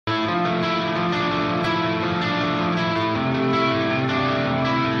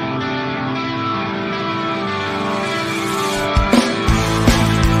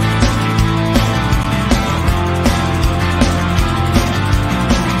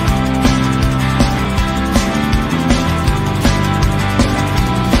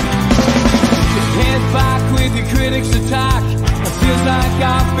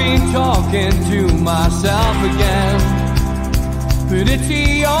it's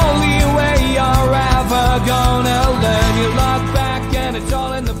the only way you're ever gonna learn. You look back and it's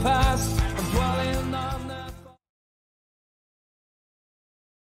all in the past. I'm dwelling on that.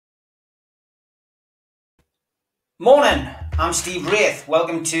 Morning, I'm Steve Wraith.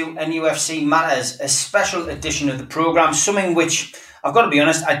 Welcome to NUFC Matters, a special edition of the programme, something which, I've got to be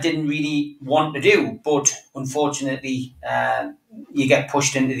honest, I didn't really want to do, but unfortunately you get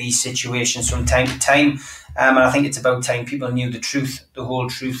pushed into these situations from time to time, and I think it's about time people knew the truth, the whole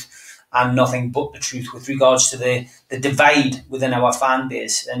truth, and nothing but the truth with regards to the divide within our fan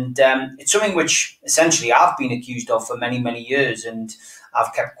base. And it's something which essentially I've been accused of for many, many years, and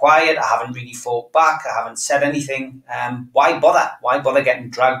I've kept quiet. I haven't really fought back. I haven't said anything. Why bother? Why bother getting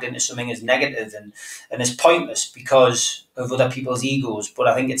dragged into something as negative and as pointless because of other people's egos? But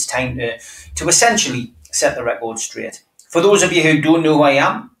I think it's time to essentially set the record straight. For those of you who don't know who I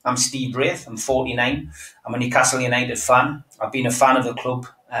am, I'm Steve Wraith. I'm 49. I'm a Newcastle United fan. I've been a fan of the club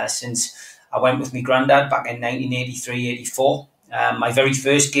since I went with my granddad back in 1983-84. My very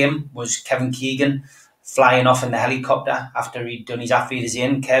first game was Kevin Keegan flying off in the helicopter after he'd done his Afri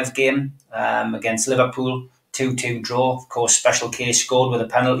Zain Kev game against Liverpool, 2-2 draw. Of course, Special K scored with a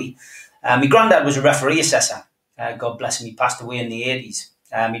penalty. My granddad was a referee assessor. God bless him, he passed away in the 80s.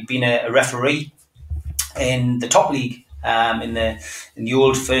 He'd been a referee in the top league, in the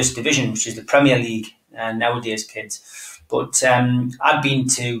old First Division, which is the Premier League nowadays, kids. But I'd been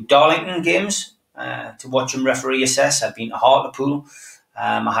to Darlington games to watch him referee assess. I'd been to Hartlepool.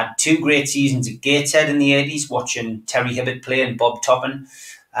 I had two great seasons at Gateshead in the 80s, watching Terry Hibbert play and Bob Toppin.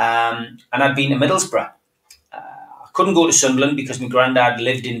 And I'd been to Middlesbrough. I couldn't go to Sunderland because my granddad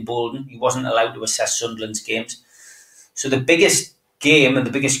lived in Bolton. He wasn't allowed to assess Sunderland's games. So the biggest game and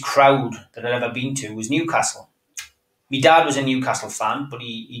the biggest crowd that I'd ever been to was Newcastle. My dad was a Newcastle fan, but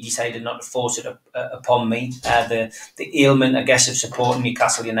he decided not to force it upon me. The ailment, I guess, of supporting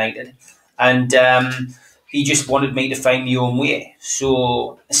Newcastle United. And he just wanted me to find my own way.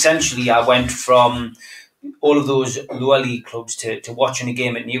 So essentially I went from all of those lower league clubs to watching a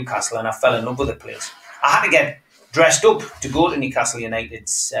game at Newcastle, and I fell in love with the place. I had to get dressed up to go to Newcastle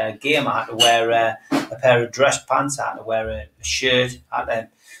United's game. I had to wear a pair of dress pants, I had to wear a shirt, I had to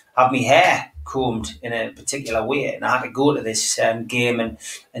have my hair combed in a particular way, and I had to go to this game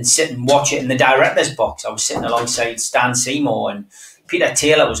and sit and watch it in the director's box. I was sitting alongside Stan Seymour, and Peter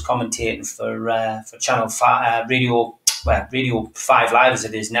Taylor was commentating for Channel 5, Radio 5 Live as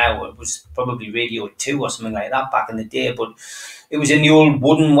it is now. It was probably Radio 2 or something like that back in the day, but it was in the old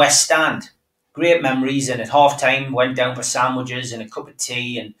wooden West Stand. Great memories, and at half-time went down for sandwiches and a cup of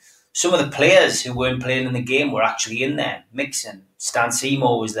tea, and some of the players who weren't playing in the game were actually in there, mixing. Stan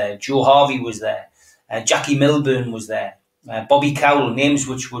Seymour was there, Joe Harvey was there, Jackie Milburn was there, Bobby Cowell, names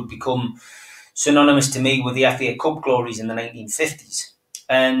which would become synonymous to me with the FA Cup glories in the 1950s.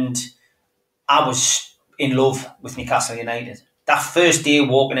 And I was in love with Newcastle United. That first day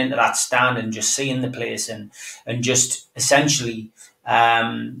walking into that stand and just seeing the place and just essentially,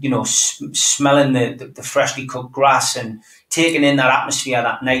 smelling the freshly cut grass and taking in that atmosphere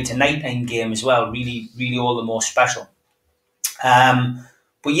that night, a nighttime game as well, really, really all the more special.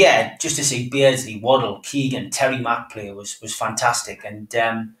 But yeah, just to see Beardsley, Waddle, Keegan, Terry Mack play was fantastic, and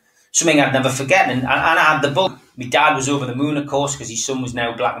something I'd never forget. And I had the book. My dad was over the moon, of course, because his son was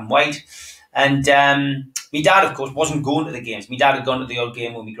now black and white. And my dad, of course, wasn't going to the games. My dad had gone to the old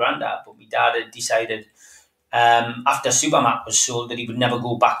game with my granddad, but my dad had decided after Supermat was sold that he would never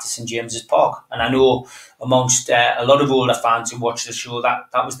go back to St James's Park. And I know amongst a lot of older fans who watched the show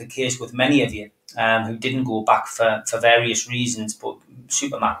that was the case with many of you who didn't go back for various reasons, but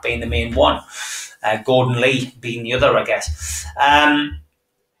Supermat being the main one, Gordon Lee being the other, I guess.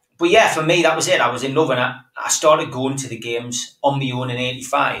 But yeah, for me, that was it. I was in love, and I started going to the games on my own in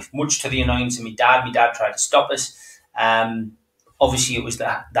 85, much to the annoyance of my dad. My dad tried to stop us. Obviously, it was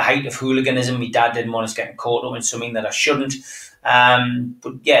the height of hooliganism. My dad didn't want us getting caught up in something that I shouldn't.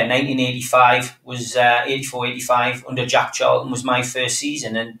 But yeah, 1985 was 84-85 under Jack Charlton was my first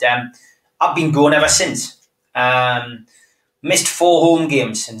season, and I've been going ever since. Missed 4 home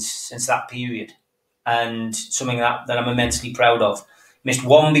games since that period, and something that I'm immensely proud of. Missed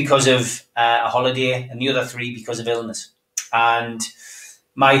 1 because of a holiday, and the other 3 because of illness. And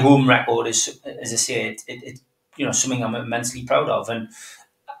my home record is, as I say, it something I'm immensely proud of. And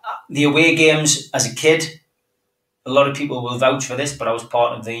the away games as a kid, a lot of people will vouch for this, but I was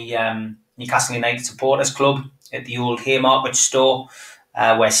part of the Newcastle United Supporters Club at the old Haymarket store,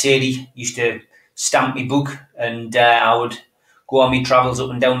 where Sadie used to stamp me book, and I would go on my travels up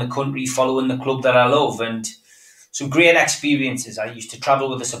and down the country following the club that I love. And some great experiences. I used to travel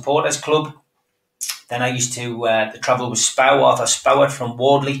with the Supporters Club. Then I used to travel with Spow, Arthur Spowart from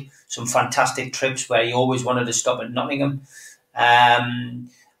Wardley. Some fantastic trips where he always wanted to stop at Nottingham. And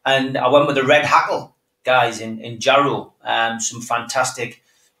I went with the Red Hackle guys in Jarrow. Some fantastic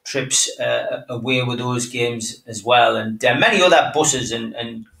trips away with those games as well. And many other buses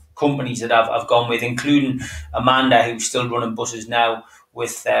and companies that I've gone with, including Amanda, who's still running buses now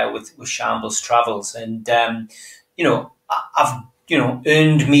with Shambles Travels. And, I've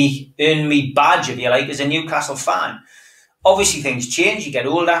earned me badge, if you like, as a Newcastle fan. Obviously, things change. You get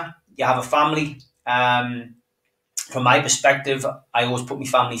older. You have a family. From my perspective, I always put my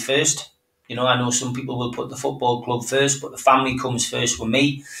family first. I know some people will put the football club first, but the family comes first with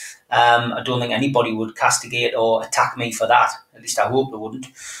me. I don't think anybody would castigate or attack me for that. At least I hope they wouldn't.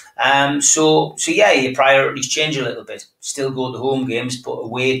 So yeah, your priorities change a little bit. Still go to home games, but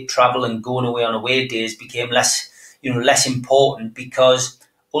away travel and going away on away days became less important, because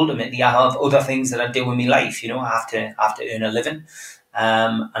ultimately I have other things that I do in my life. I have to earn a living,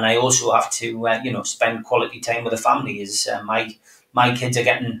 and I also have to spend quality time with the family. As my kids are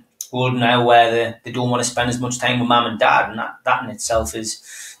getting old now, where they don't want to spend as much time with mum and dad, and that in itself is,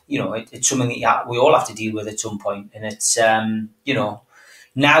 it's something that we all have to deal with at some point. And it's now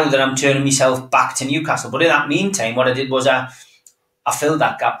that I'm turning myself back to Newcastle, but in that meantime, what I did was I filled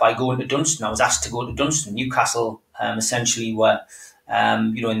that gap by going to Dunstan. I was asked to go to Dunstan. Newcastle essentially were,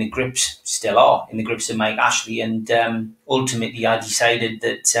 in the grips, still are, in the grips of Mike Ashley. And ultimately I decided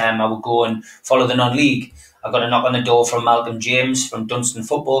that I would go and follow the non-league. I got a knock on the door from Malcolm James from Dunstan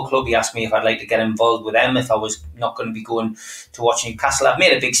Football Club. He asked me if I'd like to get involved with them, if I was not going to be going to watch Newcastle. I've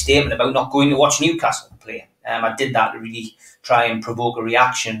made a big statement about not going to watch Newcastle play. I did that to really try and provoke a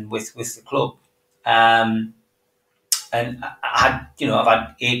reaction with the club. And I've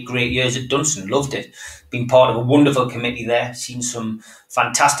had 8 great years at Dunstan, loved it. Been part of a wonderful committee there, seen some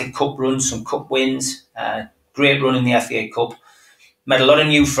fantastic cup runs, some cup wins, great run in the FA Cup. Met a lot of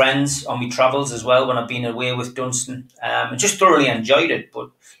new friends on my travels as well when I've been away with Dunstan. And just thoroughly enjoyed it.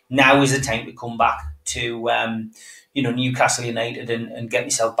 But now is the time to come back to Newcastle United and get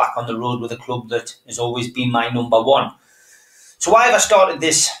myself back on the road with a club that has always been my number one. So why have I started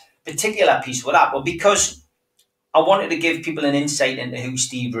this particular piece with that? Well, because I wanted to give people an insight into who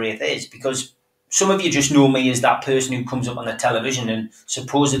Steve Wraith is, because some of you just know me as that person who comes up on the television and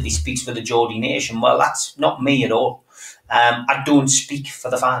supposedly speaks for the Geordie Nation. Well, that's not me at all. I don't speak for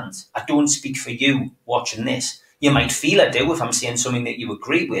the fans. I don't speak for you watching this. You might feel I do if I'm saying something that you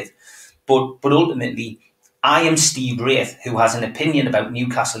agree with, but ultimately, I am Steve Wraith, who has an opinion about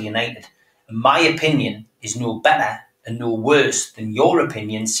Newcastle United. And my opinion is no better and no worse than your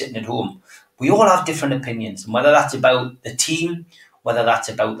opinion sitting at home. We all have different opinions, and whether that's about the team, whether that's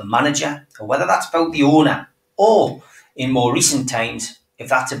about the manager, or whether that's about the owner, or in more recent times, if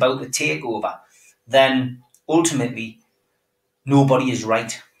that's about the takeover, then ultimately, nobody is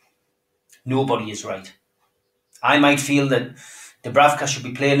right. Nobody is right. I might feel that Dubravka should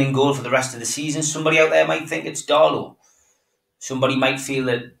be playing in goal for the rest of the season. Somebody out there might think it's Darlow. Somebody might feel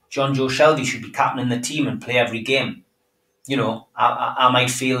that John Joe Shelby should be captaining the team and play every game. I might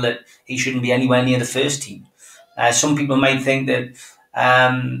feel that he shouldn't be anywhere near the first team. Some people might think that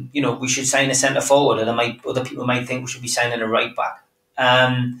we should sign a centre forward, or other people might think we should be signing a right back.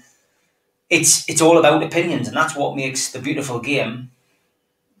 It's all about opinions, and that's what makes the beautiful game,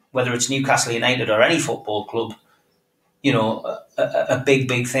 whether it's Newcastle United or any football club, a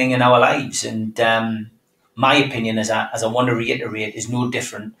big thing in our lives. And my opinion, as I want to reiterate, is no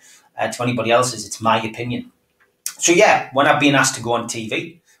different to anybody else's. It's my opinion. So yeah, when I've been asked to go on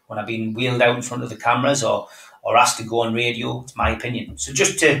TV, when I've been wheeled out in front of the cameras or asked to go on radio, it's my opinion. So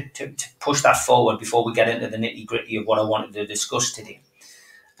just to push that forward before we get into the nitty gritty of what I wanted to discuss today.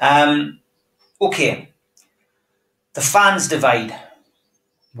 Okay, the fans divide.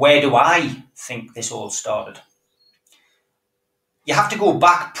 Where do I think this all started? You have to go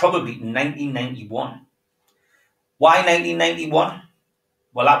back probably to 1991. Why 1991?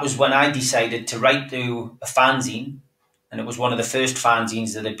 Well, that was when I decided to write to a fanzine, and it was one of the first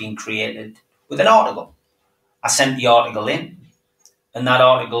fanzines that had been created, with an article. I sent the article in, and that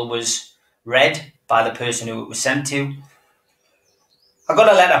article was read by the person who it was sent to. I got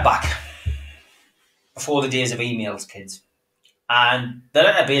a letter back before the days of emails, kids. And the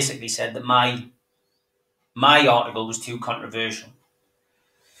letter basically said that my article was too controversial.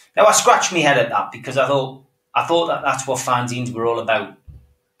 Now, I scratched my head at that, because I thought that that's what fanzines were all about.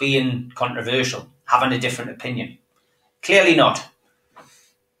 Being controversial, having a different opinion. Clearly not.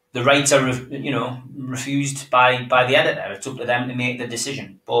 The rights are, refused by the editor. It's up to them to make the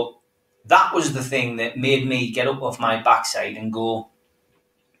decision. But that was the thing that made me get up off my backside and go,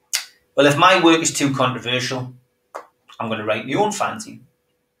 well, if my work is too controversial, I'm going to write my own fanzine.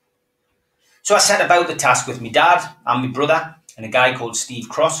 So I set about the task with my dad and my brother and a guy called Steve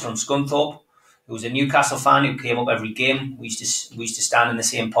Cross from Scunthorpe, who was a Newcastle fan who came up every game. We used to stand in the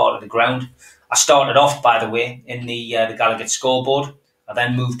same part of the ground. I started off, by the way, in the Gallowgate scoreboard. I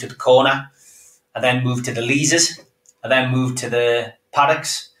then moved to the corner. I then moved to the Leazes. I then moved to the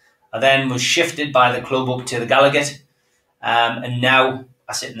paddocks. I then was shifted by the club up to the Gallowgate. And now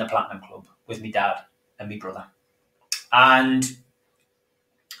I sit in the Platinum Club with my dad and my brother. And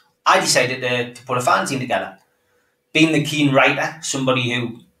I decided to put a fanzine together. Being the keen writer, somebody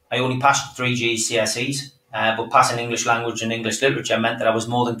who I only passed 3 GCSEs, but passing English language and English literature meant that I was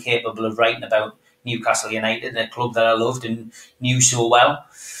more than capable of writing about Newcastle United, a club that I loved and knew so well.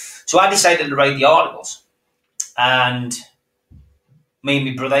 So I decided to write the articles. And me and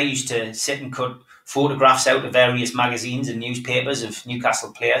my brother used to sit and cut photographs out of various magazines and newspapers of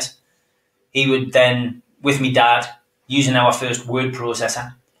Newcastle players. He would then, with me dad, using our first word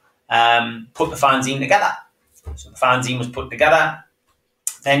processor, put the fanzine together. So the fanzine was put together,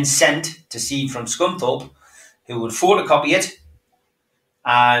 then sent to Steve from Scunthorpe, who would photocopy it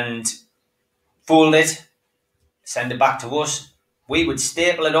and fold it, send it back to us. We would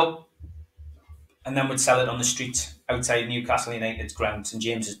staple it up and then would sell it on the streets outside Newcastle United's ground, St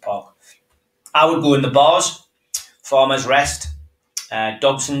James's Park. I would go in the bars, Farmer's Rest,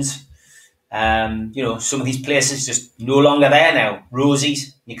 Dobson's, some of these places just no longer there now.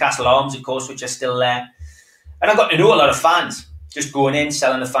 Rosie's, Newcastle Arms, of course, which are still there. And I got to know a lot of fans, just going in,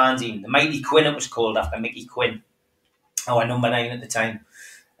 selling the fanzine. The Mighty Quinn, it was called after Mickey Quinn, our number 9 at the time.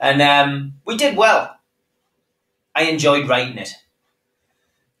 And we did well. I enjoyed writing it.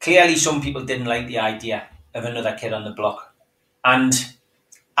 Clearly, some people didn't like the idea of another kid on the block. And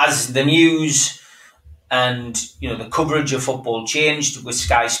as the news and the coverage of football changed with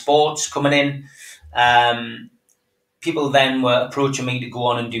Sky Sports coming in, people then were approaching me to go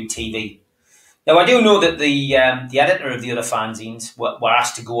on and do TV. Now, I do know that the editor of the other fanzines were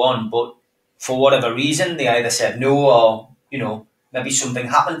asked to go on, but for whatever reason, they either said no or, maybe something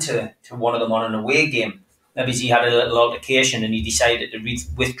happened to one of them on an away game. Maybe he had a little altercation and he decided to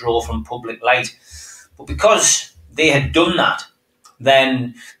withdraw from public light. But because they had done that,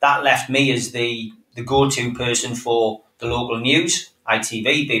 then that left me as the go-to person for the local news,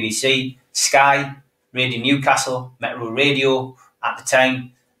 ITV, BBC, Sky, Radio Newcastle, Metro Radio at the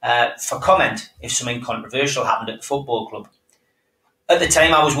time, for comment if something controversial happened at the football club. At the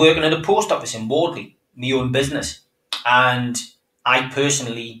time, I was working at a post office in Wardley, my own business, and I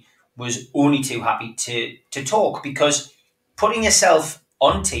personally was only too happy to talk, because putting yourself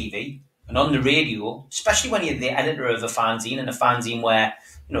on TV and on the radio, especially when you're the editor of a fanzine, and a fanzine where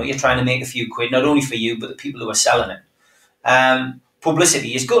you're trying to make a few quid, not only for you but the people who are selling it,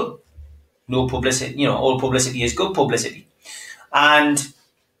 publicity is good. No publicity, all publicity is good publicity, and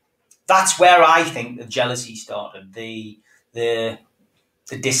that's where I think the jealousy started, the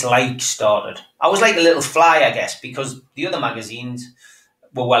dislike started. I was like a little fly, I guess, because the other magazines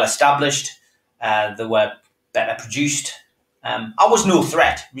were well established, they were better produced. I was no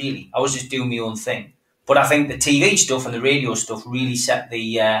threat, really. I was just doing my own thing. But I think the TV stuff and the radio stuff really set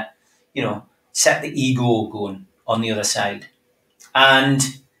the ego going on the other side. And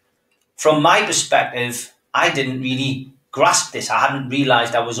from my perspective, I didn't really grasp this. I hadn't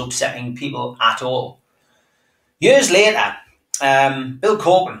realised I was upsetting people at all. Years later, Bill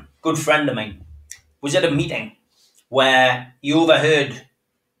Corcoran, good friend of mine, was at a meeting where he overheard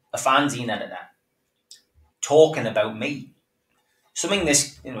a fanzine editor talking about me.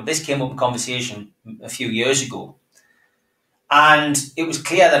 This came up in conversation a few years ago, and it was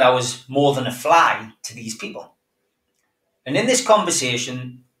clear that I was more than a fly to these people. And in this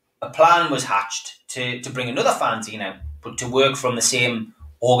conversation, a plan was hatched to bring another fanzine out, but to work from the same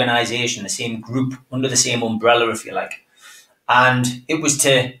organisation, the same group, under the same umbrella, if you like. And it was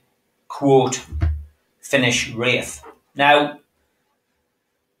to, quote, finish Wraith. Now,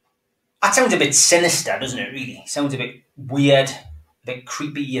 that sounds a bit sinister, doesn't it, really? It sounds a bit weird, a bit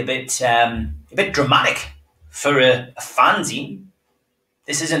creepy, a bit dramatic for a fanzine.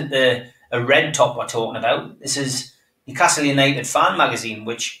 This isn't a Red Top we're talking about. This is Newcastle United fan magazine,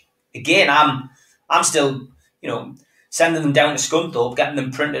 which, again, I'm still, sending them down to Scunthorpe, getting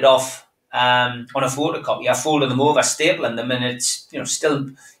them printed off on a photocopy. I folded them over, stapling them, and it's still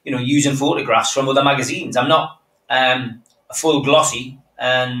using photographs from other magazines. I'm not a full glossy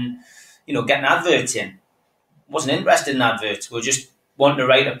and getting adverts in. Wasn't interested in adverts. We're just wanting to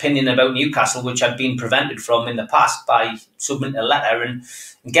write opinion about Newcastle, which I'd been prevented from in the past by submitting a letter and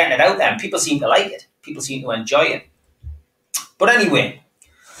getting it out there. And people seem to like it. People seem to enjoy it. But anyway,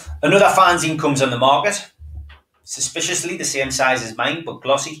 Another fanzine comes on the market, suspiciously the same size as mine, but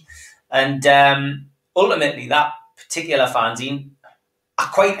glossy. And ultimately, that particular fanzine, I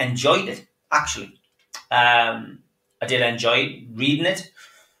quite enjoyed it, actually. I did enjoy reading it.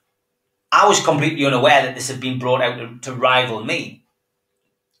 I was completely unaware that this had been brought out to rival me.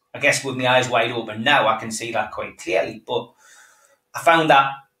 I guess with my eyes wide open now, I can see that quite clearly. But I found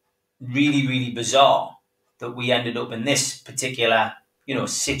that really, really bizarre that we ended up in this particular,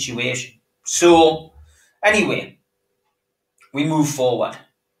 situation. So, anyway, we move forward.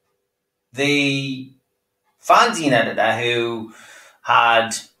 The fanzine editor who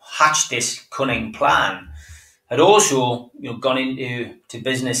had hatched this cunning plan had also, gone into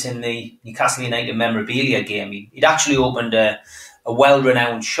business in the Newcastle United memorabilia game. He'd actually opened a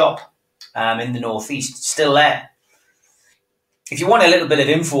well-renowned shop in the northeast, still there. If you want a little bit of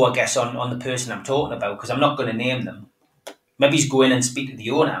info, I guess, on the person I'm talking about, because I'm not going to name them, maybe he's go in and speak to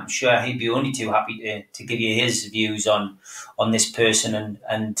the owner. I'm sure he'd be only too happy to give you his views on this person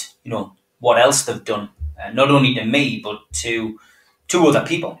and what else they've done, not only to me, but to other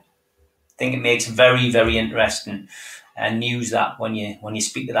people. I think it makes very, very interesting news that when you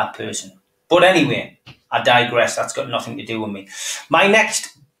speak to that person. But anyway, I digress. That's got nothing to do with me. My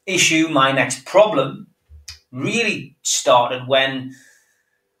next issue, my next problem, really started when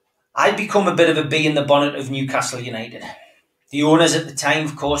I'd become a bit of a bee in the bonnet of Newcastle United. The owners at the time,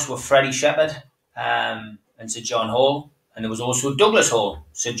 of course, were Freddie Shepherd and Sir John Hall, and there was also Douglas Hall,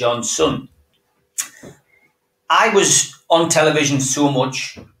 Sir John's son. I was on television so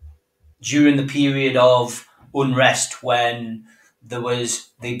much during the period of unrest when there was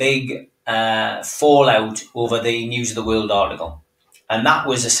the big fallout over the News of the World article. And that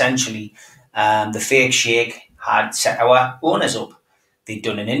was essentially the fake sheikh had set our owners up. They'd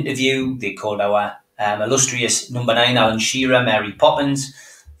done an interview. They called our illustrious number 9 Alan Shearer Mary Poppins.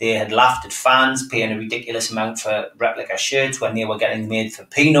 They had laughed at fans paying a ridiculous amount for replica shirts when they were getting made for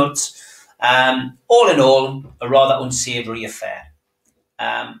peanuts. All in all, a rather unsavoury affair.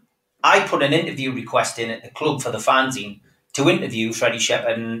 I put an interview request in at the club for the fanzine to interview Freddie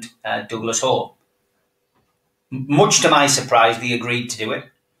Shepherd and Douglas Hall. Much to my surprise, they agreed to do it.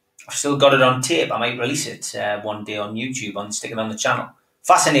 I've still got it on tape. I might release it one day on YouTube and stick it on the channel.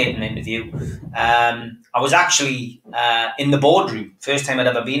 Fascinating interview. I was actually in the boardroom. First time I'd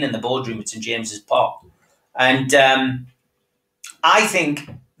ever been in the boardroom at St James's Park. And I think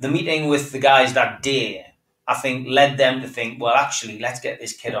the meeting with the guys that day, I think, led them to think, well, actually, let's get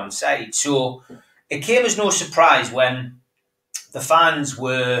this kid on side. So it came as no surprise when the fans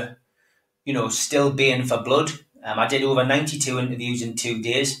were, still baying for blood. I did over 92 interviews in 2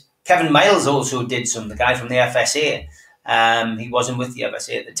 days. Kevin Miles also did some, the guy from the FSA. He wasn't with the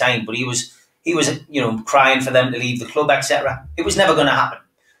FSA at the time, but he was crying for them to leave the club, etc. It was never going to happen.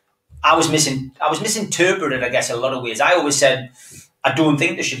 I was misinterpreted, I guess, in a lot of ways. I always said, I don't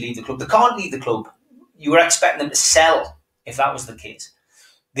think they should leave the club. They can't leave the club. You were expecting them to sell if that was the case.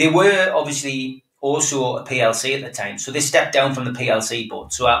 They were obviously also a PLC at the time, so they stepped down from the PLC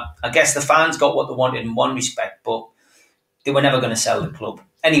board. So I guess the fans got what they wanted in one respect, but they were never going to sell the club.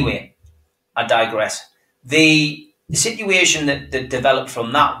 Anyway, I digress. The situation that developed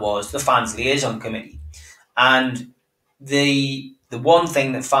from that was the fans liaison committee. And the one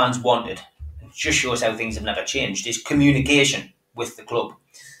thing that fans wanted, it just shows how things have never changed, is communication with the club.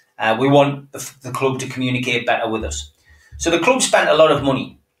 We want the club to communicate better with us. So the club spent a lot of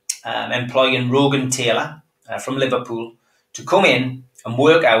money employing Rogan Taylor from Liverpool to come in and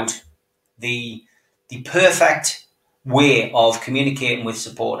work out the perfect way of communicating with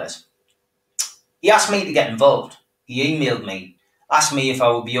supporters. He asked me to get involved. He emailed me, asked me if I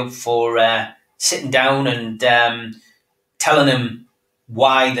would be up for sitting down and telling him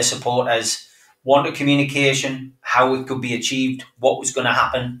why the supporters wanted communication, how it could be achieved, what was going to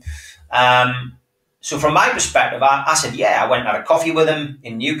happen. So from my perspective, I said, yeah. I went and had a coffee with him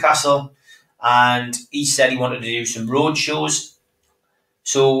in Newcastle, and he said he wanted to do some road shows.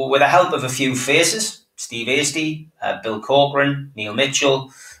 So with the help of a few faces, Steve Hasty, Bill Corcoran, Neil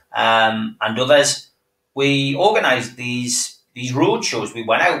Mitchell, and others, we organised these road shows. We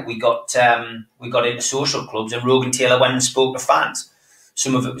went out, we got into social clubs, and Rogan Taylor went and spoke to fans.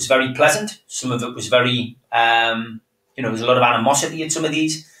 Some of it was very pleasant. Some of it was very, there was a lot of animosity at some of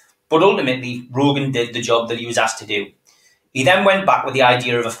these. But ultimately, Rogan did the job that he was asked to do. He then went back with the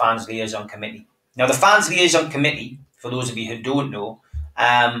idea of a fans liaison committee. Now, the fans liaison committee, for those of you who don't know,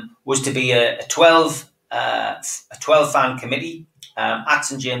 was to be a 12 fan committee at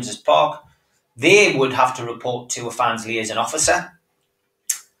St James's Park. They would have to report to a fans liaison officer.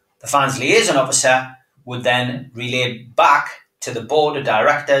 The fans liaison officer would then relay back to the board of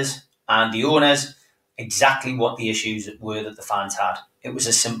directors and the owners exactly what the issues were that the fans had. It was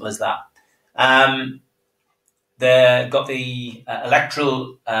as simple as that. They got the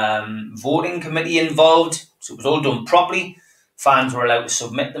electoral voting committee involved, so it was all done properly. Fans were allowed to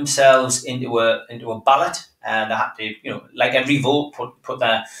submit themselves into a ballot, and they had to, like every vote, put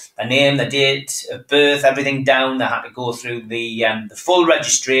their name, the date of birth, everything down. They had to go through the full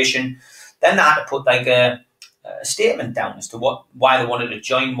registration. Then they had to put like a statement down as to why they wanted to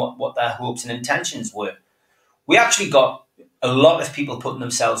join, what their hopes and intentions were. We actually got a lot of people putting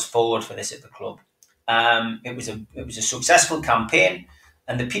themselves forward for this at the club. It was a successful campaign,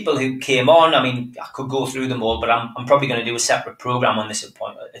 and the people who came on, I mean, I could go through them all, but I'm probably going to do a separate program on this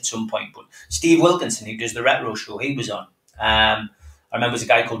at some point. But Steve Wilkinson, who does the Retro Show, he was on. I remember there's a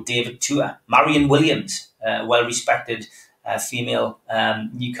guy called David Tua, Marion Williams, well-respected female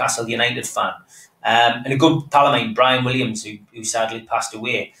Newcastle United fan, and a good pal of mine, Brian Williams, who sadly passed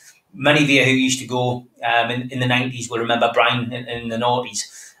away. Many of you who used to go in the 90s will remember Brian in the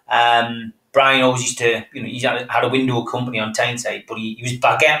noughties. Brian always used to, he had a window company on Tyneside, but he was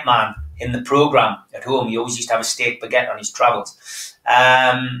baguette man in the programme at home. He always used to have a steak baguette on his travels.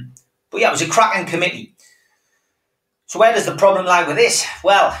 But yeah, it was a cracking committee. So where does the problem lie with this?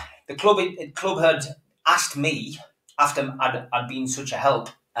 Well, the club had asked me, after I'd been such a help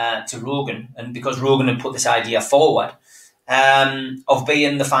to Rogan, and because Rogan had put this idea forward, of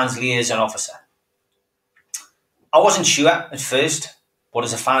being the fans liaison officer. I wasn't sure at first. What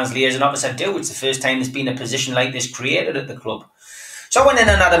does a fans liaison officer do? It's the first time there's been a position like this created at the club. So I went in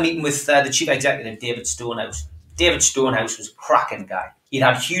and had a meeting with the chief executive, David Stonehouse. David Stonehouse was a cracking guy. He'd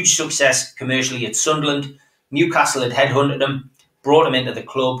had huge success commercially at Sunderland. Newcastle had headhunted him, brought him into the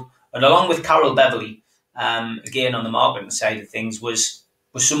club, and along with Carol Beverley, again on the marketing side of things, was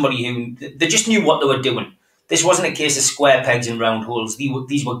somebody who they just knew what they were doing. This wasn't a case of square pegs and round holes.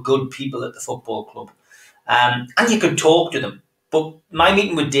 These were good people at the football club, and you could talk to them. But my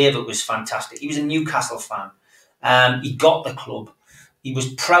meeting with David was fantastic. He was a Newcastle fan. He got the club. He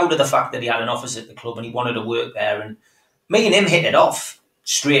was proud of the fact that he had an office at the club and he wanted to work there. And me and him hit it off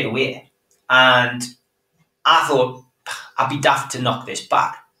straight away. And I thought, I'd be daft to knock this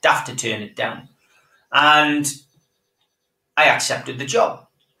back, daft to turn it down. And I accepted the job.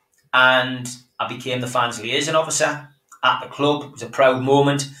 And I became the fans liaison officer at the club. It was a proud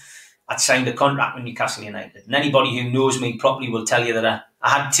moment. I'd signed a contract with Newcastle United. And anybody who knows me properly will tell you that I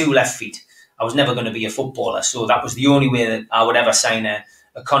had two left feet. I was never going to be a footballer. So that was the only way that I would ever sign a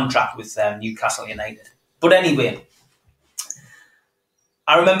contract with Newcastle United. But anyway,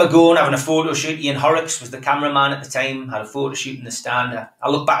 I remember going, having a photo shoot. Ian Horrocks was the cameraman at the time, had a photo shoot in the stand. I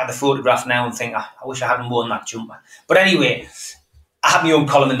look back at the photograph now and think, I wish I hadn't worn that jumper. But anyway, I had my own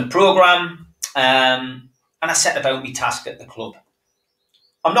column in the programme, and I set about my task at the club.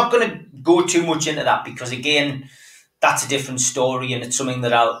 I'm not going to go too much into that because, again, that's a different story and it's something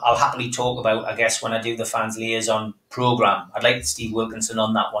that I'll happily talk about, I guess, when I do the fans liaison programme. I'd like Steve Wilkinson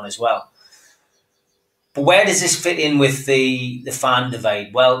on that one as well. But where does this fit in with the fan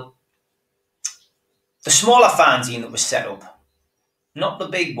divide? Well, the smaller fanzine that was set up, not the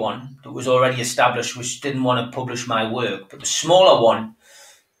big one that was already established, which didn't want to publish my work, but the smaller one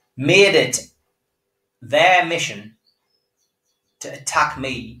made it their mission to attack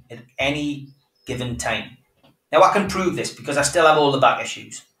me at any given time. Now, I can prove this because I still have all the back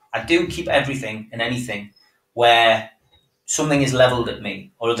issues. I do keep everything and anything where something is levelled at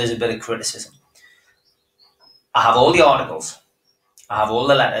me or there's a bit of criticism. I have all the articles, I have all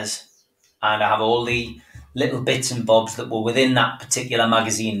the letters, and I have all the little bits and bobs that were within that particular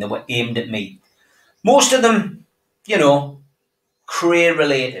magazine that were aimed at me. Most of them, Cray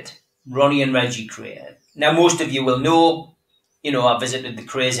related, Ronnie and Reggie Cray. Now, most of you will know, I visited the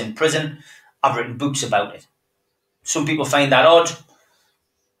Crays in prison. I've written books about it. Some people find that odd.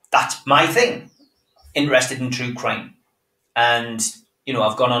 That's my thing. Interested in true crime. And,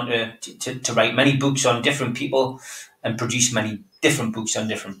 I've gone on to write many books on different people and produce many different books on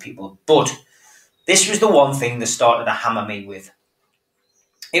different people. But this was the one thing that started to hammer me with.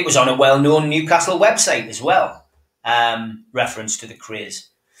 It was on a well-known Newcastle website as well, reference to the Crays,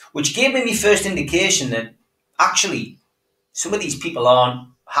 which gave me my first indication that actually some of these people aren't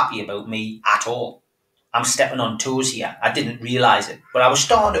happy about me at all. I'm stepping on toes here. I didn't realise it, but I was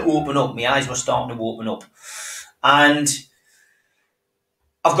starting to open up. My eyes were starting to open up. And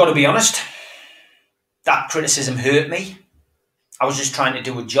I've got to be honest, that criticism hurt me. I was just trying to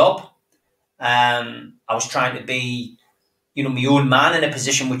do a job. I was trying to be, my own man in a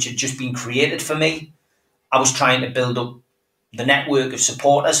position which had just been created for me. I was trying to build up the network of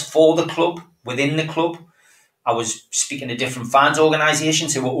supporters for the club, within the club. I was speaking to different fans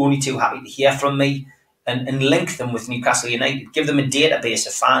organisations who were only too happy to hear from me and link them with Newcastle United, give them a database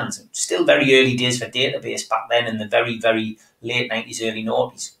of fans. Still very early days for database back then in the very, very late 90s, early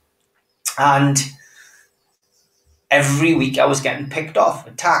 90s. And every week I was getting picked off,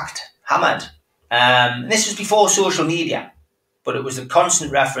 attacked, hammered. This was before social media, but it was a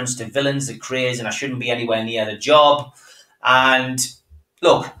constant reference to villains, the craze, and I shouldn't be anywhere near the job. And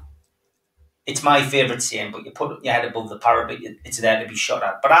look, it's my favourite saying, but you put your head above the parapet, it's there to be shot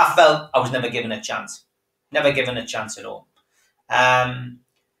at. But I felt I was never given a chance. Never given a chance at all. I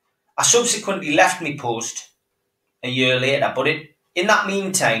subsequently left my post a year later, but in that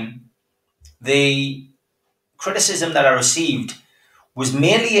meantime, the criticism that I received was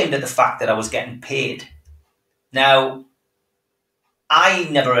mainly aimed at the fact that I was getting paid. Now, I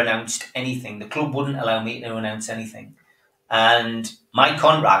never announced anything. The club wouldn't allow me to announce anything. And my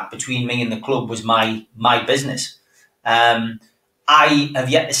contract between me and the club was my business. I have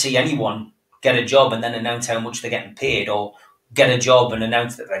yet to see anyone get a job and then announce how much they're getting paid, or get a job and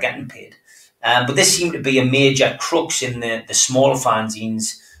announce that they're getting paid. But this seemed to be a major crux in the smaller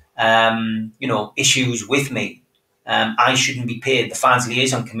fanzines, issues with me. I shouldn't be paid. The Fans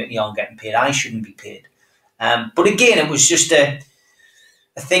Liaison Committee aren't getting paid. I shouldn't be paid. But again, it was just a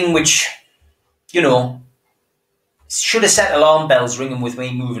thing which, should have set alarm bells ringing with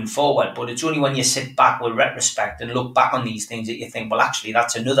me moving forward. But it's only when you sit back with retrospect and look back on these things that you think, well, actually,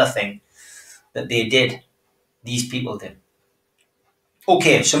 that's another thing that they did. These people did.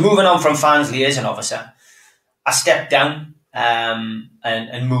 Okay, so moving on from Fans Liaison Officer, I step down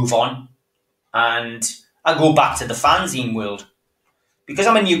and move on. And I go back to the fanzine world because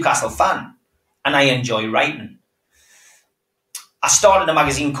I'm a Newcastle fan and I enjoy writing. I started a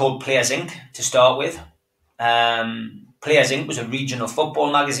magazine called Players Inc. to start with. Players Inc. was a regional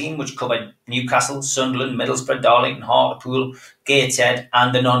football magazine which covered Newcastle, Sunderland, Middlesbrough, Darlington, Hartlepool, Gateshead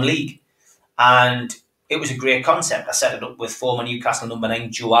and the non-league. And it was a great concept. I set it up with former Newcastle number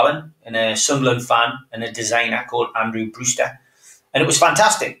 9 Joe Allen and a Sunderland fan and a designer called Andrew Brewster. And it was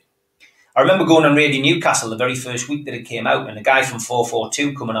fantastic. I remember going on Radio Newcastle the very first week that it came out and a guy from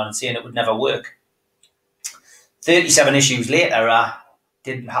 442 coming on and saying it would never work. 37 issues later, I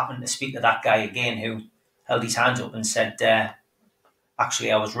didn't happen to speak to that guy again who held his hands up and said,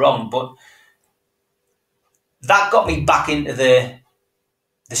 actually, I was wrong. But that got me back into the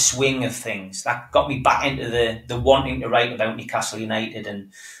swing of things. That got me back into the wanting to write about Newcastle United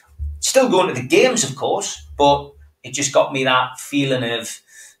and still going to the games, of course, but it just got me that feeling of,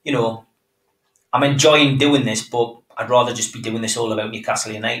 I'm enjoying doing this, but I'd rather just be doing this all about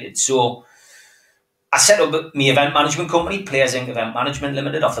Newcastle United. So I set up my event management company, Players Inc. Event Management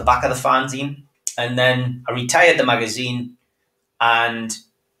Limited, off the back of the fanzine. And then I retired the magazine and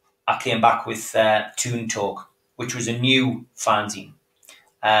I came back with Toon Talk, which was a new fanzine.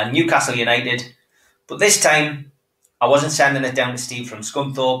 Newcastle United. But this time, I wasn't sending it down to Steve from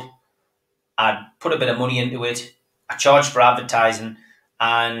Scunthorpe. I'd put a bit of money into it. I charged for advertising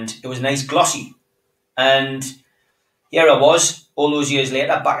and it was nice glossy. And here I was, all those years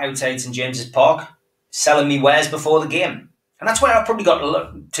later, back outside St James's Park, selling me wares before the game. And that's where I probably got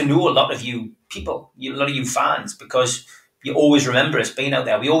to know a lot of you people, a lot of you fans, because you always remember us being out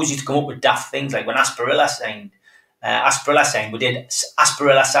there. We always used to come up with daft things, like when Asperilla signed, we did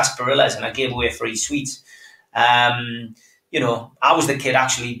Asperillas, and I gave away free sweets. I was the kid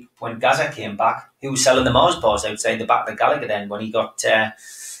actually when Gaza came back, who was selling the Mars bars outside the back of the Gallagher Den when he got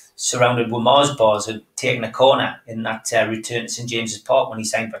surrounded with Mars bars and taken a corner in that return to St James's Park when he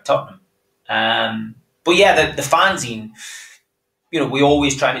signed for Tottenham. But yeah, the fanzine, we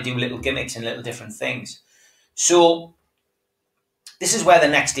always try to do little gimmicks and little different things. So this is where the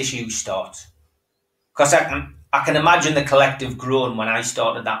next issue starts. Because I can imagine the collective groan when I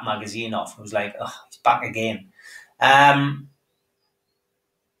started that magazine off. It was like, oh, it's back again. But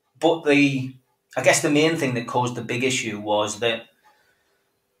I guess the main thing that caused the big issue was that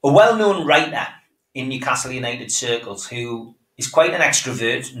a well-known writer in Newcastle United circles, who is quite an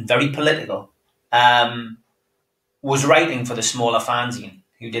extrovert and very political, was writing for the smaller fanzine,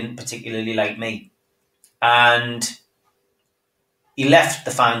 who didn't particularly like me. And he left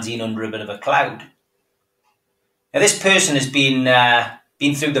the fanzine under a bit of a cloud. Now, this person has been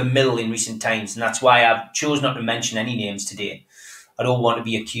through the mill in recent times, and that's why I've chosen not to mention any names today. I don't want to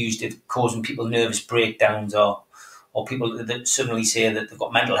be accused of causing people nervous breakdowns or people that suddenly say that they've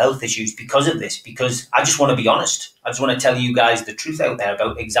got mental health issues because of this, because I just want to be honest. I just want to tell you guys the truth out there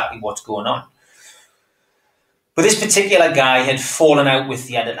about exactly what's going on. But this particular guy had fallen out with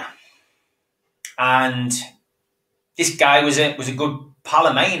the editor. And this guy was a good pal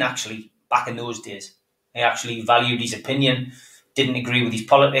of mine, actually, back in those days. I actually valued his opinion, didn't agree with his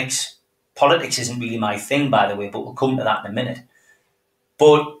politics. Politics isn't really my thing, by the way, but we'll come to that in a minute.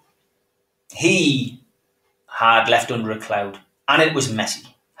 But he had left under a cloud, and it was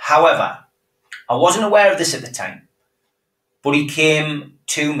messy. However, I wasn't aware of this at the time, but he came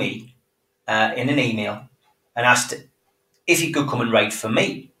to me in an email and asked if he could come and write for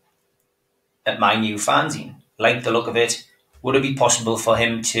me at my new fanzine. Liked the look of it. Would it be possible for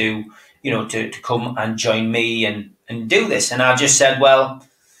him to, to come and join me and do this? And I just said, well,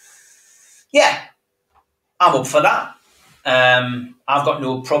 yeah, I'm up for that. I've got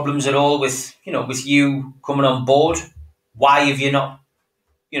no problems at all with you coming on board. Why have you not,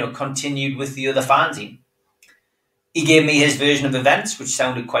 continued with the other fanzine? He gave me his version of events, which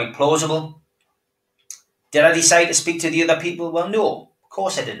sounded quite plausible. Did I decide to speak to the other people? Well, no, of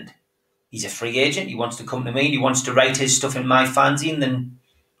course I didn't. He's a free agent. He wants to come to me. He wants to write his stuff in my fanzine. Then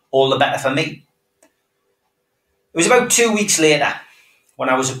all the better for me. It was about 2 weeks later when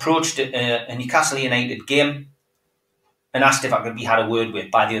I was approached at a Newcastle United game and asked if I could be had a word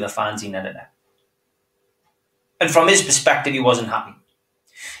with by the other fanzine editor. And from his perspective, he wasn't happy.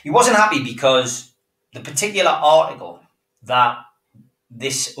 He wasn't happy because the particular article that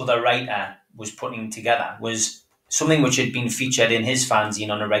this other writer was putting together was something which had been featured in his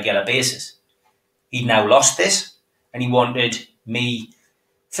fanzine on a regular basis. He'd now lost this, and he wanted me,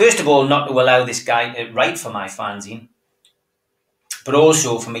 first of all, not to allow this guy to write for my fanzine, but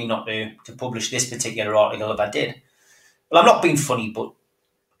also for me not to publish this particular article if I did. Well, I'm not being funny, but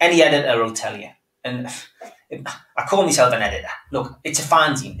any editor will tell you. And I call myself an editor. Look, it's a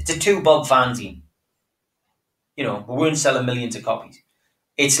fanzine. It's a 2-bob fanzine. We won't sell millions of copies.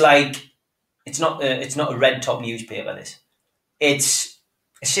 It's like, it's not a red top newspaper, this. It's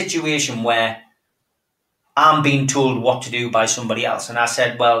a situation where I'm being told what to do by somebody else. And I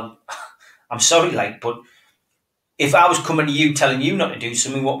said, well, I'm sorry, but if I was coming to you telling you not to do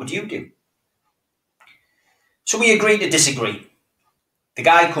something, what would you do? So we agreed to disagree. The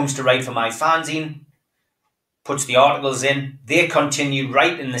guy comes to write for my fanzine, puts the articles in. They continue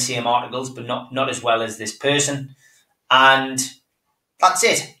writing the same articles, but not as well as this person. And that's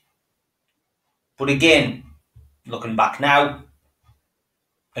it. But again, looking back now,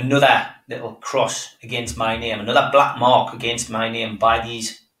 another little cross against my name, another black mark against my name by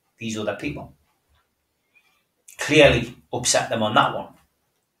these other people. Clearly upset them on that one.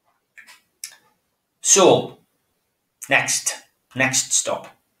 So, next stop.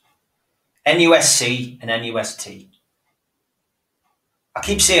 NUSC and NUST. I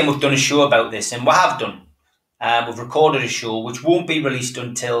keep saying we've done a show about this, and we have done. We've recorded a show which won't be released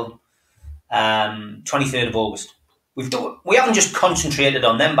until 23rd of August. We haven't just concentrated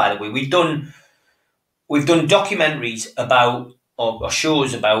on them, by the way. We've done documentaries about or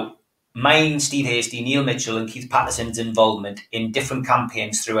shows about mine, Steve Hasty, Neil Mitchell, and Keith Patterson's involvement in different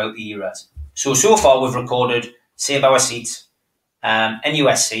campaigns throughout the eras. So far we've recorded Save Our Seats,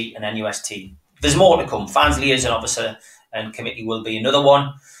 NUSC and NUST. There's more to come. Fans Liaison Officer and Committee will be another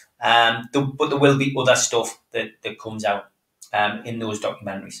one. But there will be other stuff that comes out in those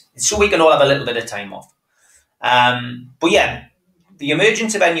documentaries. So we can all have a little bit of time off. But yeah, the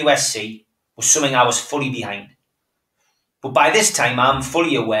emergence of NUSC was something I was fully behind. But by this time, I'm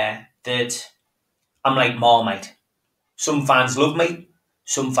fully aware that I'm like Marmite. Some fans love me,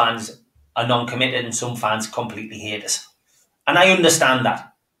 some fans are non-committed, and some fans completely hate us. And I understand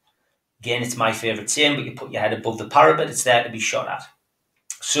that. Again, it's my favourite saying, but you put your head above the parapet, it's there to be shot at.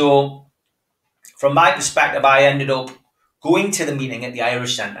 So, from my perspective, I ended up going to the meeting at the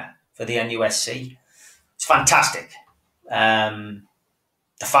Irish Centre for the NUSC. It's fantastic. The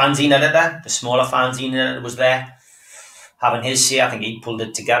fanzine editor, the smaller fanzine editor, was there, having his say. I think he pulled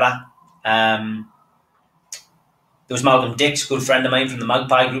it together. There was Malcolm Dix, good friend of mine from the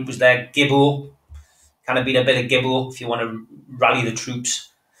Magpie Group, was there. Gibbo, kind of been a bit of Gibbo if you want to rally the troops.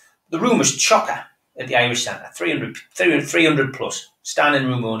 The room was chocker at the Irish Centre, 300 plus, standing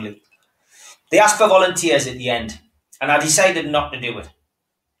room only. They asked for volunteers at the end, and I decided not to do it.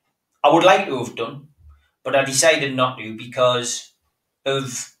 I would like to have done, but I decided not to because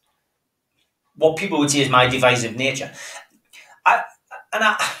of what people would say is my divisive nature.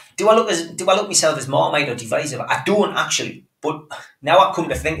 Do I look myself as Marmite or divisive? I don't actually, but now I come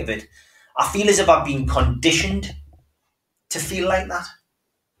to think of it, I feel as if I've been conditioned to feel like that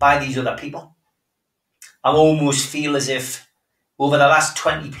by these other people. I almost feel as if over the last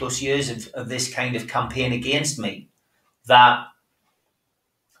 20 plus years of this kind of campaign against me, that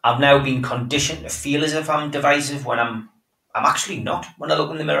I've now been conditioned to feel as if I'm divisive when I'm actually not. When I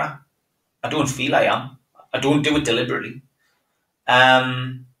look in the mirror, I don't feel I am. I don't do it deliberately.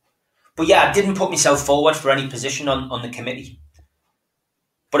 But yeah, I didn't put myself forward for any position on the committee.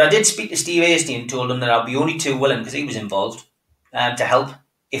 But I did speak to Steve Hasty and told him that I'd be only too willing, because he was involved, to help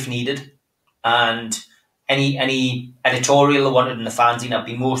if needed. And any editorial I wanted in the fanzine, I'd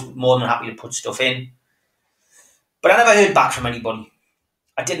be more than happy to put stuff in. But I never heard back from anybody.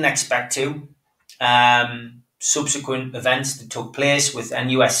 I didn't expect to. Subsequent events that took place with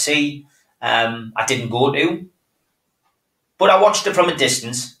NUSC, I didn't go to. But I watched it from a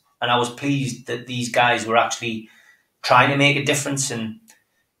distance, and I was pleased that these guys were actually trying to make a difference. And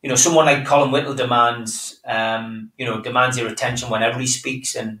someone like Colin Whittle demands your attention whenever he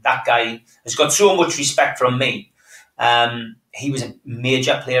speaks, and that guy has got so much respect from me. He was a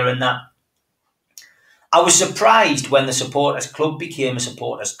major player in that. I was surprised when the Supporters Club became a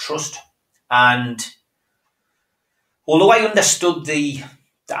Supporters Trust, and although I understood the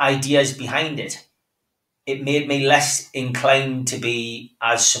ideas behind it, it made me less inclined to be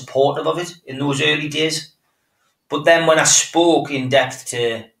as supportive of it in those early days. But then when I spoke in depth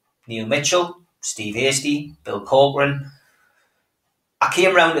to Neil Mitchell, Steve Hasty, Bill Corcoran, I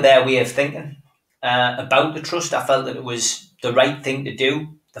came round to their way of thinking about the trust. I felt that it was the right thing to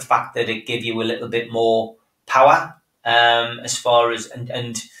do. The fact that it gave you a little bit more power, as far as, and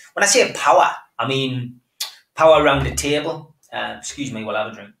when I say power, I mean power around the table. Excuse me while I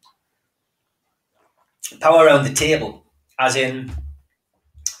have a drink. Power around the table, as in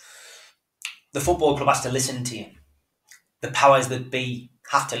the football club has to listen to you. The powers that be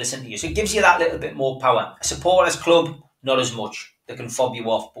have to listen to you. So it gives you that little bit more power. A supporters club, not as much. They can fob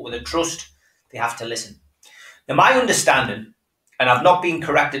you off. But with a trust, they have to listen. Now, my understanding, and I've not been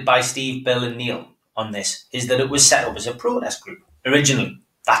corrected by Steve, Bill and Neil on this, is that it was set up as a protest group originally.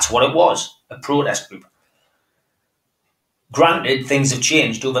 That's what it was, a protest group. Granted, things have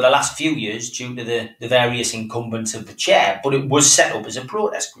changed over the last few years due to the various incumbents of the chair, but it was set up as a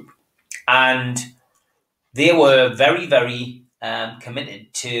protest group. And they were very, very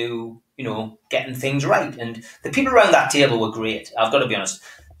committed to, getting things right. And the people around that table were great, I've got to be honest.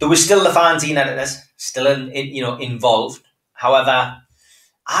 There was still the fanzine editors, still involved. However,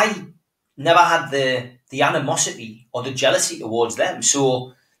 I never had the animosity or the jealousy towards them.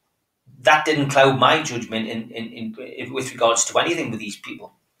 So that didn't cloud my judgment in with regards to anything with these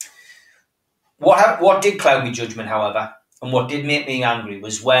people. What did cloud my judgment, however, and what did make me angry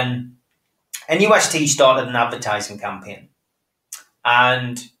was when NUST started an advertising campaign.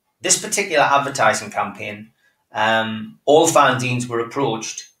 And this particular advertising campaign, all fanzines were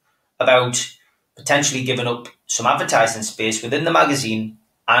approached about potentially giving up some advertising space within the magazine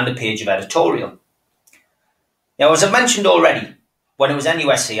and a page of editorial. Now, as I mentioned already, when it was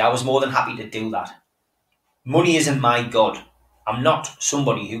NUSC, I was more than happy to do that. Money isn't my god. I'm not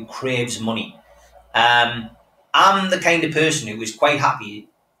somebody who craves money. I'm the kind of person who is quite happy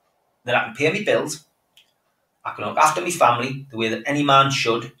that I can pay my bills, I can look after my family the way that any man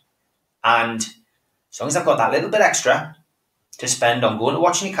should, and as long as I've got that little bit extra to spend on going to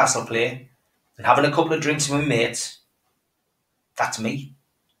watch Newcastle play and having a couple of drinks with my mates, that's me.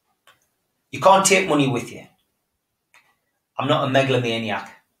 You can't take money with you. I'm not a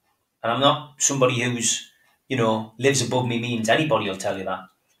megalomaniac, and I'm not somebody who's, lives above me means. Anybody will tell you that.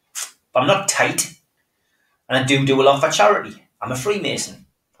 But I'm not tight, and I do a lot for charity. I'm a Freemason.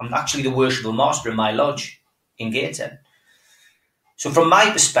 I'm actually the worshipful master in my lodge in Gateshead. So from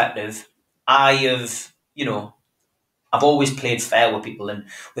my perspective, I've always played fair with people, and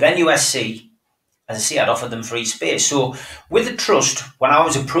with NUSC, as I say, I'd offered them free space. So with the trust, when I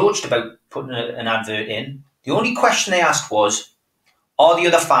was approached about putting an advert in, the only question they asked was, are the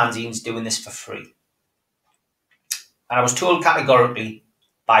other fanzines doing this for free? And I was told categorically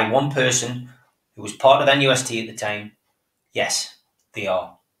by one person who was part of NUST at the time, yes, they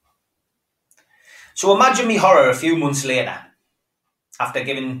are. So imagine me horror a few months later, after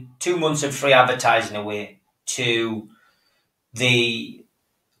giving 2 months of free advertising away to the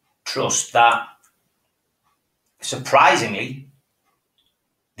trust, that surprisingly,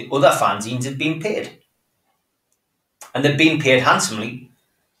 the other fanzines had been paid. And they'd been paid handsomely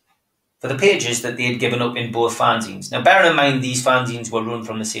for the pages that they had given up in both fanzines. Now, bearing in mind, these fanzines were run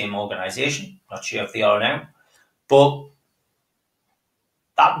from the same organisation. Not sure if they are now. But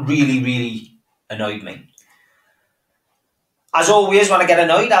that really, really annoyed me. As always, when I get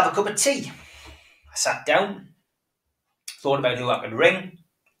annoyed, I have a cup of tea. I sat down, thought about who I could ring,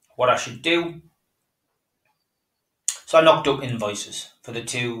 what I should do. So I knocked up invoices for the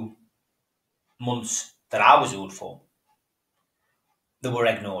 2 months that I was owed for. They were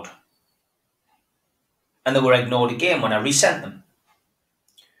ignored. And they were ignored again when I resent them.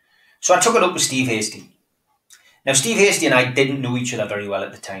 So I took it up with Steve Hasty. Now, Steve Hasty and I didn't know each other very well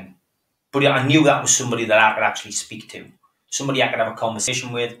at the time. But I knew that was somebody that I could actually speak to, somebody I could have a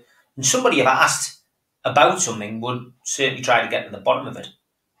conversation with, and somebody if I asked about something would certainly try to get to the bottom of it.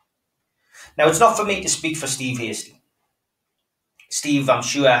 Now, it's not for me to speak for Steve Hasty. Steve, I'm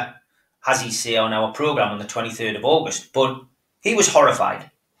sure, has his say on our programme on the 23rd of August, but he was horrified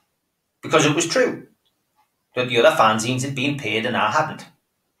because it was true that the other fanzines had been paid and I hadn't.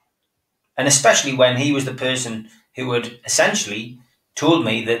 And especially when he was the person who had essentially told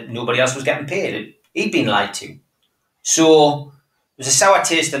me that nobody else was getting paid. He'd been lied to. So it was a sour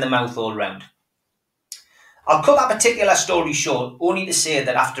taste in the mouth all round. I'll cut that particular story short only to say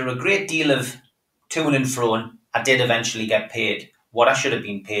that after a great deal of to and fro, I did eventually get paid what I should have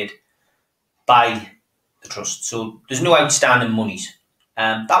been paid by the trust. So there's no outstanding monies.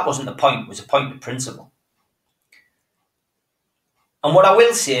 That wasn't the point. It was a point of principle. And what I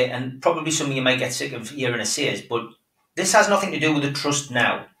will say, and probably some of you might get sick of hearing us say is, but this has nothing to do with the trust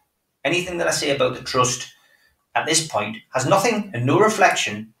now. Anything that I say about the trust at this point has nothing and no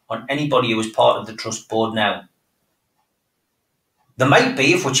reflection on anybody who is part of the trust board now. There might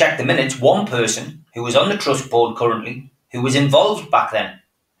be, if we check the minutes, one person who is on the trust board currently who was involved back then.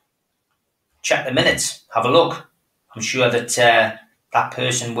 Check the minutes, have a look. I'm sure that that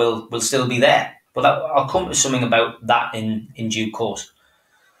person will still be there. But I'll come to something about that in due course.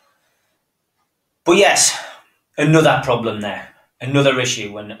 But yes, another problem there, another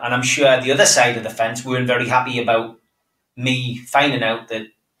issue. And I'm sure the other side of the fence weren't very happy about me finding out that,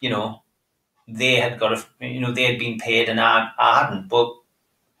 they had they had been paid and I hadn't. But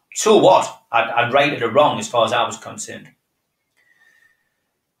so what? I'd righted it wrong as far as I was concerned.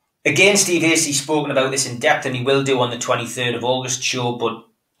 Again, Steve Hasty's spoken about this in depth, and he will do on the 23rd of August show, but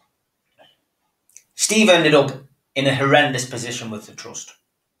Steve ended up in a horrendous position with the trust.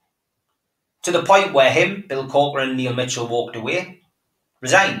 To the point where him, Bill Corcoran and Neil Mitchell walked away,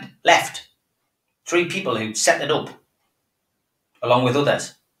 resigned, left. 3 people who'd set it up, along with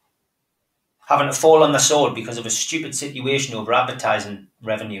others, having to fall on the sword because of a stupid situation over advertising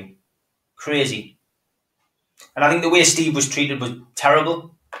revenue. Crazy. And I think the way Steve was treated was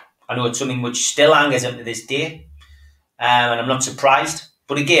terrible. I know it's something which still angers him to this day, and I'm not surprised.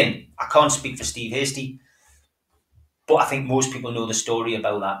 But again, I can't speak for Steve Hasty, but I think most people know the story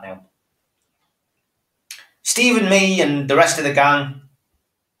about that now. Steve and me and the rest of the gang,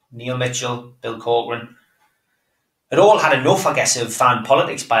 Neil Mitchell, Bill Corcoran, had all had enough, I guess, of fan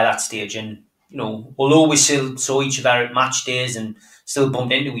politics by that stage. And, although we still saw each other at match days and still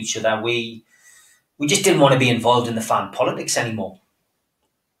bumped into each other, we just didn't want to be involved in the fan politics anymore.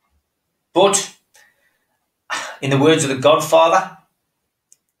 But, in the words of the Godfather,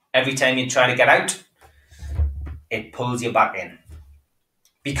 every time you try to get out, it pulls you back in.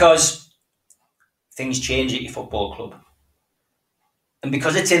 Because things change at your football club. And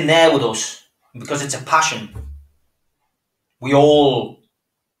because it's in there with us, and because it's a passion, we all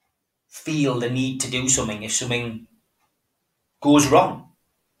feel the need to do something if something goes wrong.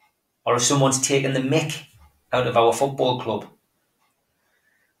 Or if someone's taken the mick out of our football club.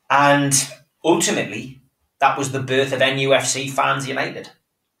 And ultimately, that was the birth of NUFC Fans United.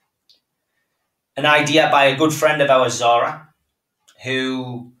 An idea by a good friend of ours, Zara,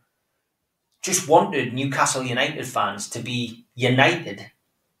 who just wanted Newcastle United fans to be united,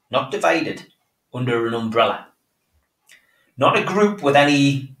 not divided, under an umbrella. Not a group with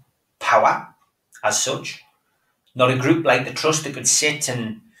any power as such. Not a group like the Trust that could sit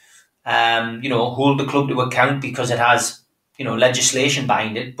and, hold the club to account because it has, legislation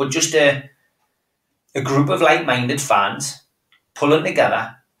behind it, but just a group of like-minded fans pulling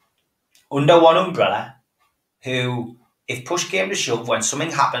together under one umbrella who, if push came to shove, when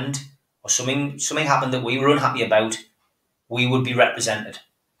something happened or something happened that we were unhappy about, we would be represented.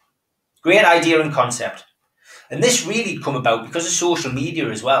 Great idea and concept. And this really come about because of social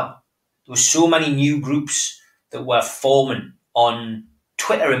media as well. There were so many new groups that were forming on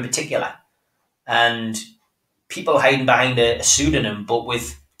Twitter in particular. And people hiding behind a pseudonym, but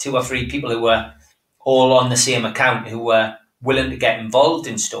with 2 or 3 people who were all on the same account, who were willing to get involved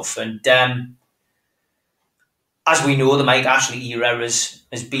in stuff. And as we know, the Mike Ashley era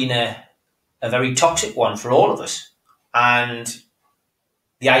has been a very toxic one for all of us. And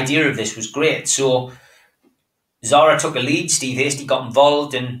the idea of this was great. So Zara took a lead, Steve Hasty got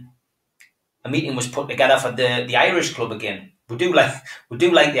involved, and a meeting was put together for the Irish club again. We do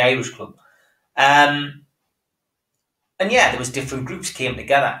like the Irish club. And yeah, there was different groups came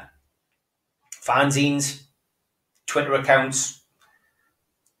together. Fanzines, Twitter accounts.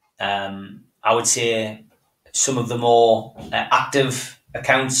 I would say some of the more active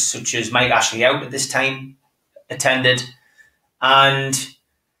accounts, such as Mike Ashley Out at this time, attended. And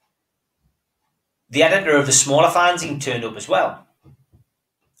the editor of the smaller fanzine turned up as well.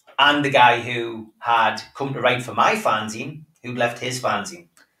 And the guy who had come to write for my fanzine, who'd left his fanzine.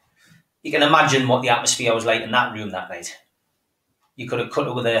 You can imagine what the atmosphere was like in that room that night. You could have cut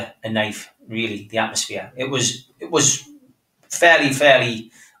it with a knife, really, the atmosphere. It was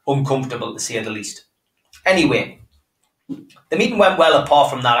fairly uncomfortable, to say the least. Anyway, the meeting went well apart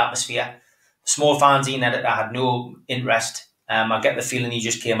from that atmosphere. The small fanzine editor had no interest. I get the feeling he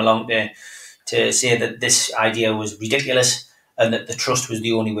just came along to say that this idea was ridiculous and that the trust was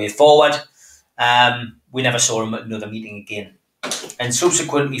the only way forward. We never saw him at another meeting again. And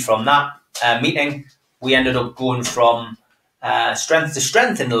subsequently from that meeting, we ended up going from strength to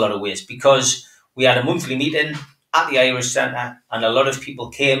strength in a lot of ways, because we had a monthly meeting at the Irish Centre, and a lot of people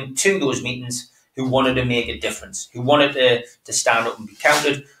came to those meetings who wanted to make a difference, who wanted to stand up and be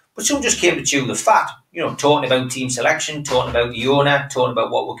counted, but some just came to chew the fat, talking about team selection, talking about the owner, talking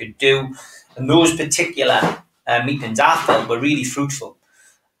about what we could do. And those particular meetings, I felt, were really fruitful.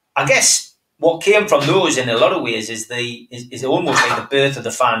 I guess what came from those in a lot of ways is almost like the birth of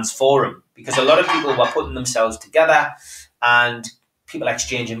the fans forum, because a lot of people were putting themselves together and people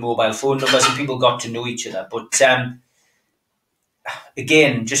exchanging mobile phone numbers and people got to know each other. But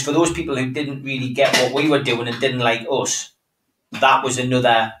again, just for those people who didn't really get what we were doing and didn't like us, that was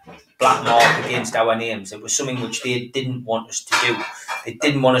another black mark against our names. It was something which they didn't want us to do. They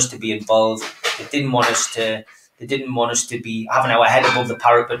didn't want us to be involved. They didn't want us to be having our head above the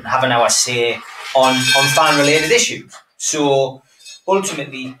parapet and having our say on fan-related issues. So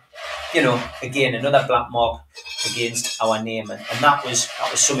ultimately, again, another black mark against our name, and that was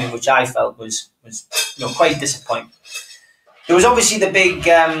something which I felt was quite disappointing. There was obviously the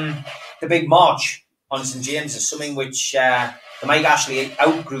big march on St James's, something which the Mike Ashley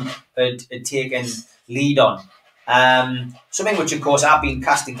Out group had taken lead on. Something which, of course, I've been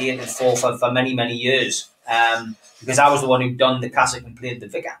castigated for many, many years, because I was the one who'd done the cassock and played the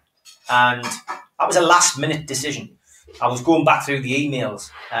vicar. And that was a last-minute decision. I was going back through the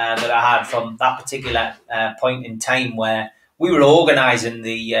emails that I had from that particular point in time where we were organising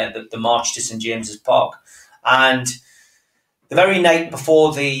the march to St James's Park. And the very night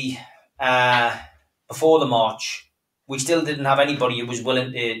before the march, we still didn't have anybody who was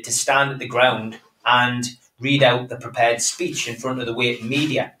willing to stand at the ground and read out the prepared speech in front of the waiting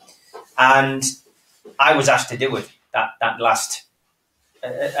media. And I was asked to do it that last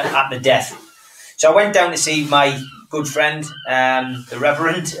at the death. So I went down to see my good friend, the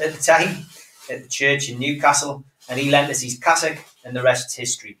Reverend at the time, at the church in Newcastle, and he lent us his cassock, and the rest's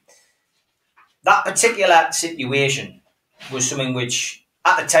history. That particular situation was something which,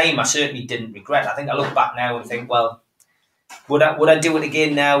 at the time, I certainly didn't regret. I think I look back now and think, well, would I do it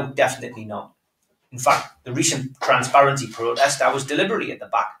again now? Definitely not. In fact, the recent transparency protest, I was deliberately at the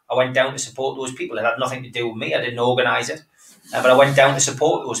back. I went down to support those people. It had nothing to do with me. I didn't organise it. But I went down to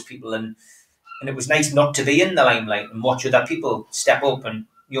support those people, and it was nice not to be in the limelight and watch other people step up. And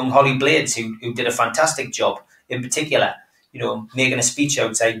young Holly Blades, who did a fantastic job, in particular, making a speech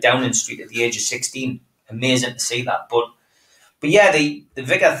outside Downing Street at the age of 16. Amazing to see that. But yeah, the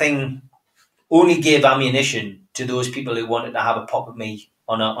vicar thing only gave ammunition to those people who wanted to have a pop at me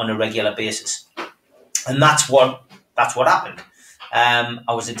on a regular basis. And that's what happened. I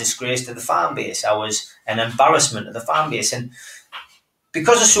was a disgrace to the fan base. I was an embarrassment to the fan base. And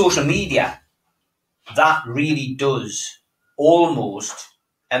because of social media, that really does almost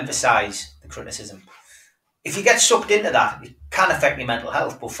emphasise the criticism. If you get sucked into that, it can affect your mental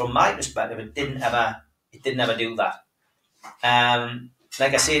health. But from my perspective, it didn't ever do that.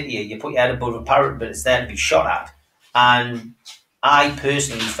 Like I said to you, you put your head above a parrot, but it's there to be shot at. And I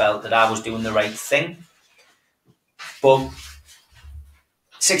personally felt that I was doing the right thing. But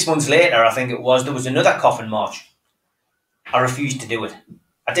 6 months later, I think it was, there was another coffin march. I refused to do it.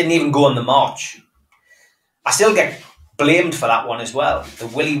 I didn't even go on the march. I still get blamed for that one as well. The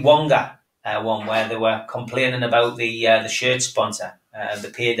Willy Wonga one, where they were complaining about the shirt sponsor,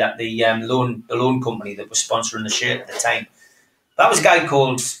 the paid at the loan company that was sponsoring the shirt at the time. That was a guy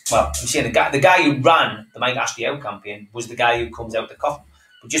called, well, I'm saying the guy who ran the Mike Ashley Out campaign was the guy who comes out the coffin.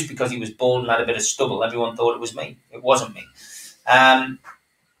 But just because he was bald and had a bit of stubble, everyone thought it was me. It wasn't me.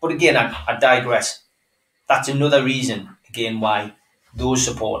 But again, I digress. That's another reason, again, why those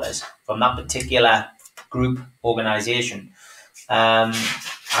supporters from that particular group, organisation,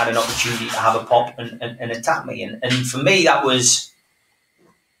 had an opportunity to have a pop and attack me. And for me, that was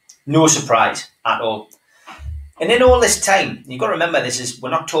no surprise at all. And in all this time, you've got to remember, we're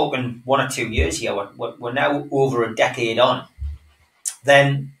not talking 1 or 2 years here. We're now over a decade on.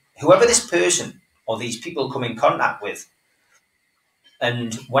 Then whoever this person or these people come in contact with,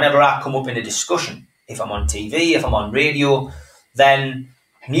 And whenever I come up in a discussion, if I'm on TV, if I'm on radio, then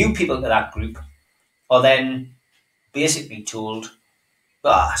new people to that group are then basically told,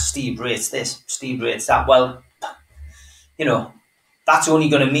 Steve rates this, Steve rates that. Well, that's only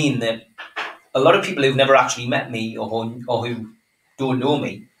going to mean that a lot of people who've never actually met me or who don't know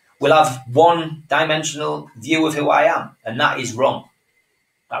me will have one-dimensional view of who I am, and that is wrong.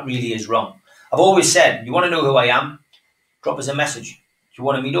 That really is wrong. I've always said, you want to know who I am, drop us a message. If you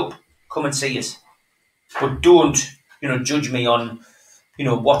want to meet up, come and see us. But don't, judge me on,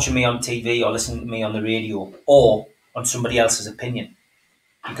 watching me on TV or listening to me on the radio or on somebody else's opinion,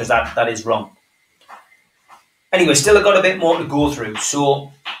 because that is wrong. Anyway, still I've got a bit more to go through.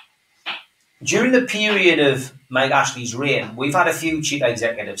 So during the period of Mike Ashley's reign, we've had a few chief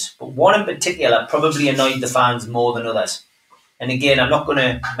executives, but one in particular probably annoyed the fans more than others. And again, I'm not going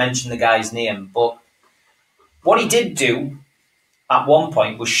to mention the guy's name, but what he did do at one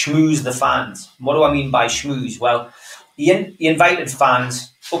point was schmooze the fans. What do I mean by schmooze? Well, he invited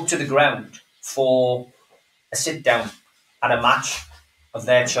fans up to the ground for a sit-down at a match of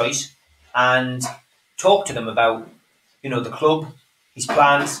their choice and talk to them about, the club, his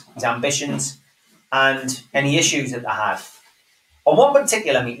plans, his ambitions, and any issues that they had. On one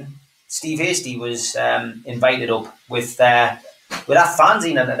particular meeting, Steve Hasty was invited up with that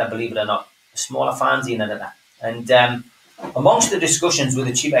fanzine editor, believe it or not, a smaller fanzine editor. And amongst the discussions with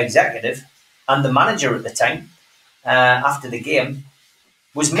the chief executive and the manager at the time, after the game,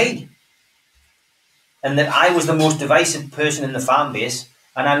 was me. And that I was the most divisive person in the fan base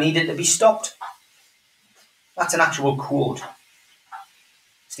and I needed to be stopped. That's an actual quote.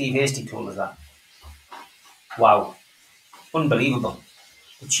 Steve Hasty told us that. Wow. Unbelievable.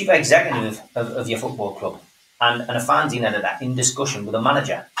 The chief executive of your football club and a fanzine editor in discussion with a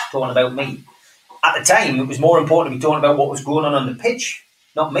manager talking about me. At the time, it was more important to be talking about what was going on the pitch,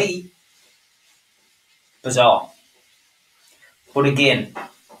 not me. Bizarre. But again,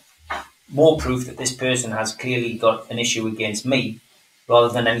 more proof that this person has clearly got an issue against me rather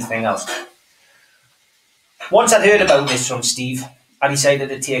than anything else. Once I'd heard about this from Steve, I decided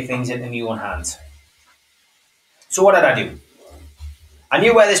to take things into my own hands. So what did I do? I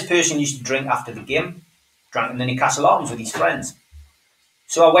knew where this person used to drink after the game, drank in the Newcastle Arms with his friends.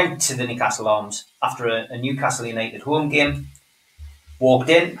 So I went to the Newcastle Arms after a Newcastle United home game, walked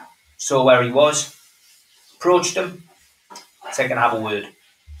in, saw where he was, approached him, said, "Can I have a word?"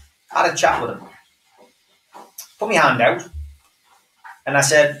 Had a chat with him. Put my hand out, and I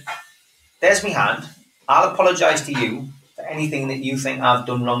said, "There's my hand. I'll apologise to you for anything that you think I've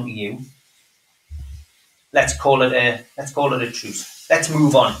done wrong to you. Let's call it a truce. Let's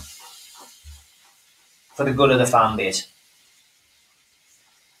move on for the good of the fan base."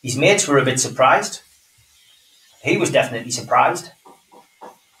 His mates were a bit surprised. He was definitely surprised.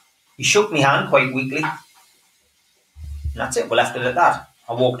 He shook my hand quite weakly. And that's it. We left it at that.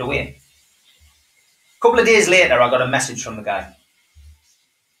 I walked away. A couple of days later, I got a message from the guy.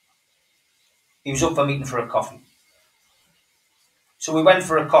 He was up for meeting for a coffee. So we went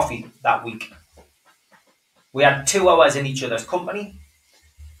for a coffee that week. We had 2 hours in each other's company,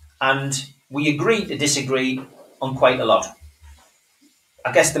 and we agreed to disagree on quite a lot.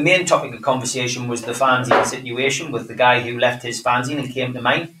 I guess the main topic of conversation was the fanzine situation with the guy who left his fanzine and came to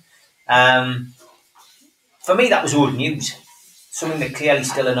mine. For me, that was old news. Something that clearly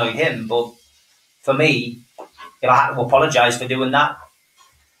still annoyed him, but for me, if I had to apologise for doing that,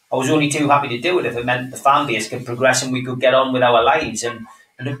 I was only too happy to do it if it meant the fan base could progress and we could get on with our lives, and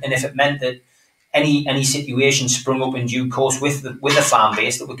if it meant that any situation sprung up in due course with the fan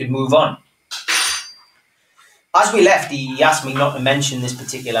base, that we could move on. As we left, he asked me not to mention this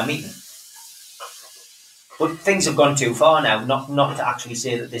particular meeting. But things have gone too far now, not to actually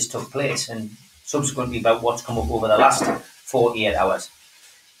say that this took place, and subsequently about what's come up over the last 48 hours.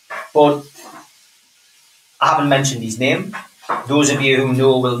 But I haven't mentioned his name. Those of you who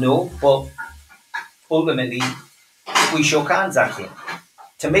know will know, but ultimately, we shook hands that day.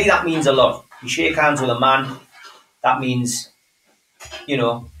 To me, that means a lot. You shake hands with a man, that means,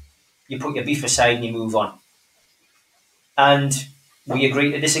 you put your beef aside and you move on. And we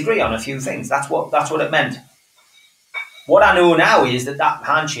agreed to disagree on a few things. That's what it meant. What I know now is that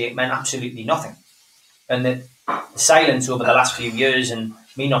handshake meant absolutely nothing. And that the silence over the last few years and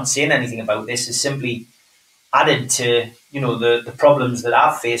me not saying anything about this has simply added to, the problems that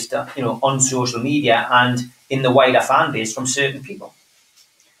I've faced, on social media and in the wider fan base from certain people.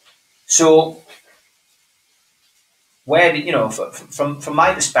 So, where did, from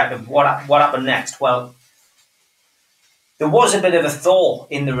my perspective, what happened next? Well, there was a bit of a thaw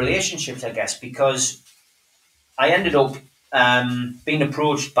in the relationships, I guess, because I ended up been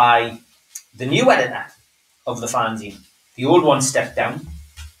approached by the new editor of the fanzine. The old one stepped down.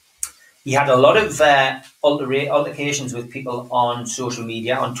 He had a lot of altercations with people on social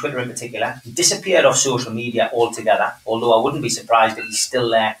media, on Twitter in particular. He disappeared off social media altogether, although I wouldn't be surprised if he's still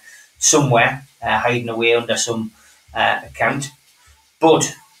there somewhere, hiding away under some account.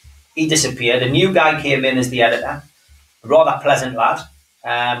 But he disappeared. A new guy came in as the editor, a rather pleasant lad,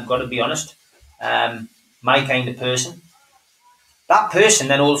 got to be honest, my kind of person. That person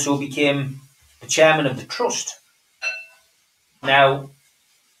then also became the chairman of the trust. Now,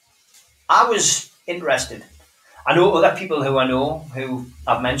 I was interested. I know other people who I know, who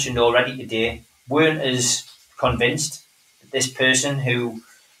I've mentioned already today, weren't as convinced that this person who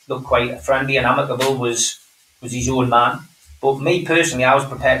looked quite friendly and amicable was his own man. But me personally, I was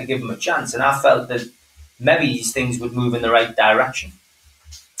prepared to give him a chance, and I felt that maybe these things would move in the right direction.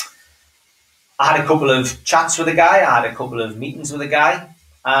 I had a couple of chats with the guy, I had a couple of meetings with the guy,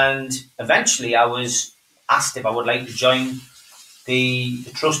 and eventually I was asked if I would like to join the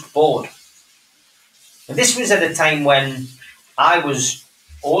trust board. And this was at a time when I was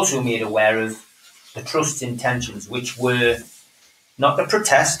also made aware of the trust's intentions, which were not to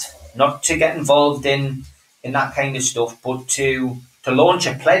protest, not to get involved in that kind of stuff, but to launch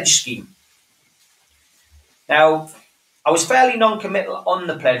a pledge scheme. Now, I was fairly non-committal on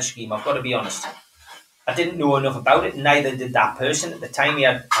the pledge scheme, I've got to be honest. I didn't know enough about it, neither did that person. At the time, he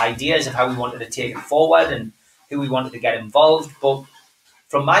had ideas of how we wanted to take it forward and who we wanted to get involved, but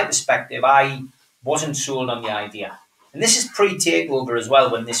from my perspective, I wasn't sold on the idea. And this is pre-takeover as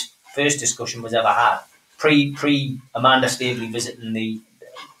well, when this first discussion was ever had. Pre Amanda Staveley visiting the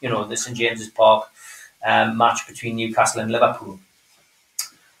St James's Park match between Newcastle and Liverpool.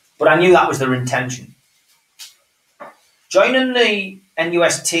 But I knew that was their intention. Joining the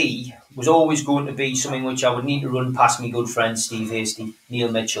NUST was always going to be something which I would need to run past my good friends Steve Hasty,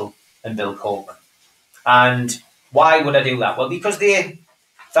 Neil Mitchell and Bill Corcoran. And why would I do that? Well, because they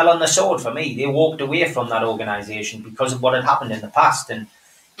fell on the sword for me. They walked away from that organisation because of what had happened in the past. And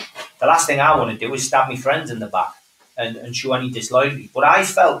the last thing I want to do is stab my friends in the back and show any disloyalty. But I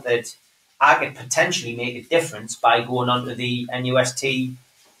felt that I could potentially make a difference by going onto the NUST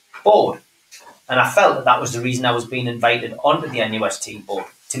board. And I felt that that was the reason I was being invited onto the NUST board,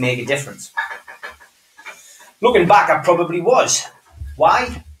 to make a difference. Looking back, I probably was.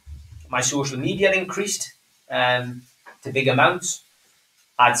 Why? My social media increased to big amounts.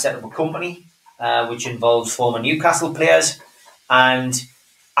 I'd set up a company which involves former Newcastle players, and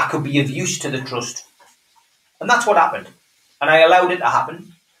I could be of use to the trust. And that's what happened. And I allowed it to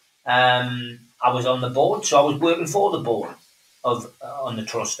happen. I was on the board, so I was working for the board on the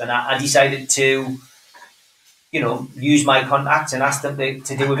trust, and I decided to, use my contacts and ask them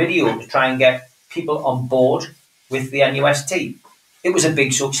to do a video to try and get people on board with the NUST. It was a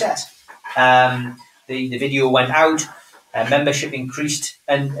big success. The video went out, membership increased,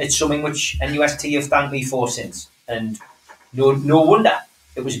 and it's something which NUST have thanked me for since. And no wonder.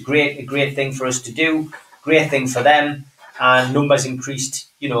 It was a great thing for us to do, great thing for them, and numbers increased,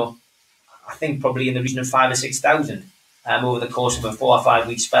 I think probably in the region of 5,000 or 6,000 over the course of a 4 or 5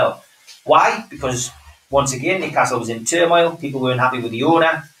 week spell. Why? Because once again, Newcastle was in turmoil, people weren't happy with the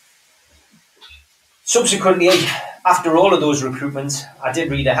owner. Subsequently, after all of those recruitments, I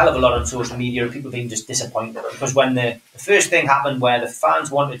did read a hell of a lot on social media of people being just disappointed, because when the first thing happened where the fans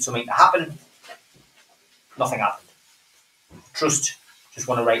wanted something to happen, nothing happened. Trust just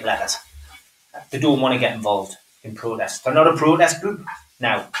want to write letters. They don't want to get involved in protests. They're not a protest group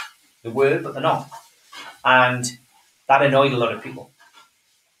now. They were, but they're not. And that annoyed a lot of people.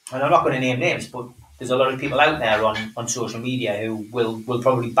 And I'm not going to name names, but there's a lot of people out there on social media who will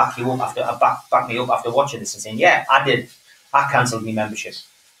probably back you up back me up after watching this and saying, yeah, I cancelled my membership.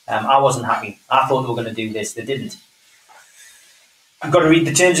 I wasn't happy. I thought they were going to do this. They didn't. You've got to read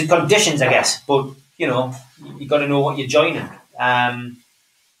the terms and conditions, I guess. But, you've got to know what you're joining.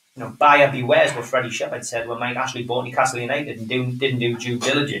 Buyer beware is what Freddie Shepherd said when Mike Ashley bought Newcastle United and didn't do due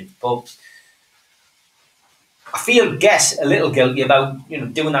diligence. But I guess a little guilty about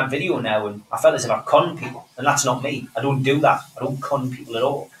doing that video now, and I felt as if I conned people, and that's not me. I don't do that. I don't con people at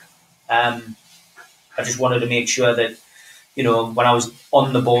all. I just wanted to make sure that when I was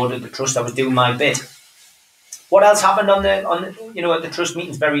on the board of the trust, I was doing my bit. What else happened at the trust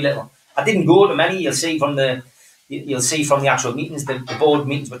meetings? Very little. I didn't go to many. You'll see from the actual meetings that the board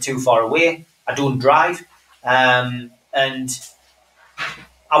meetings were too far away. I don't drive, and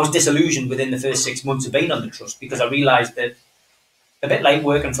I was disillusioned within the first 6 months of being on the trust, because I realised that, a bit like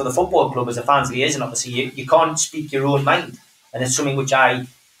working for the football club as a fans liaison officer, you can't speak your own mind, and it's something which I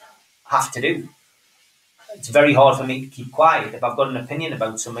have to do. it's very hard for me to keep quiet if I've got an opinion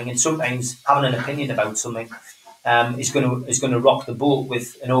about something, and sometimes having an opinion about something is going to rock the boat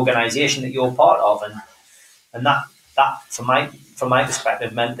with an organisation that you're part of, and that from my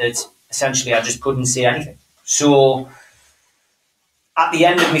perspective meant that essentially I just couldn't say anything. So at the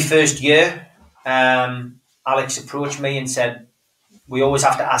end of my first year, Alex approached me and said, "We always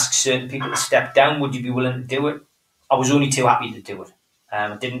have to ask certain people to step down. Would you be willing to do it?" I was only too happy to do it.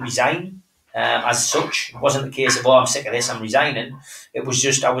 I didn't resign as such. It wasn't the case of, "Oh, I'm sick of this, I'm resigning." It was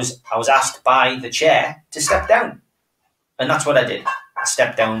just I was asked by the chair to step down, and that's what I did. I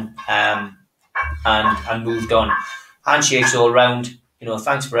stepped down and moved on. Handshakes all round,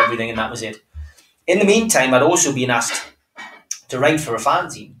 thanks for everything, and that was it. In the meantime, I'd also been asked to write for a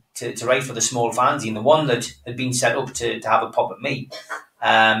fanzine, to write for the small fanzine, the one that had been set up to have a pop at me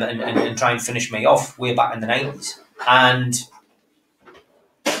and try and finish me off way back in the 90s. And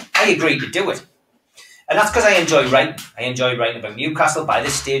I agreed to do it. And that's because I enjoy writing. I enjoy writing about Newcastle. By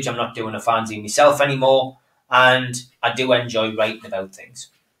this stage, I'm not doing a fanzine myself anymore, and I do enjoy writing about things.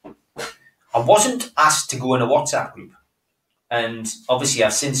 I wasn't asked to go in a WhatsApp group. And obviously,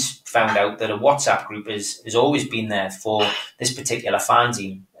 I've since found out that a WhatsApp group has always been there for this particular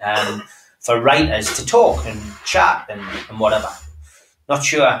fanzine, for writers to talk and chat and whatever. Not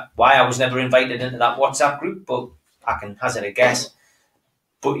sure why I was never invited into that WhatsApp group, but I can hazard a guess.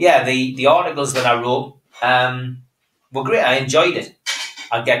 But yeah, the articles that I wrote were great. I enjoyed it.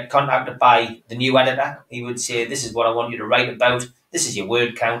 I'd get contacted by the new editor. He would say, "This is what I want you to write about. This is your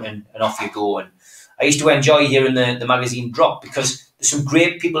word count," and off you go. And I used to enjoy hearing the magazine drop because there's some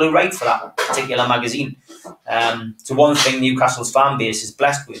great people who write for that particular magazine. So one thing Newcastle's fan base is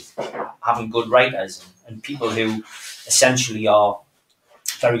blessed with, having good writers and people who essentially are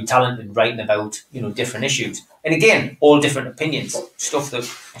very talented writing about different issues. And again, all different opinions, stuff that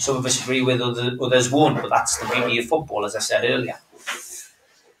some of us agree with, others won't. But that's the beauty of football, as I said earlier.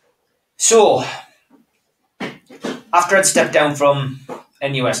 So after I'd stepped down from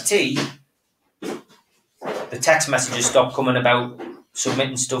NUST, the text messages stopped coming about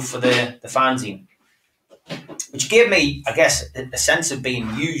submitting stuff for the fanzine, which gave me, I guess, a sense of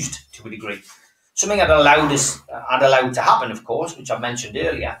being used to a degree. Something I'd allowed to happen, of course, which I mentioned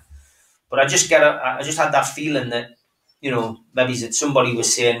earlier. But I just had that feeling that, maybe that somebody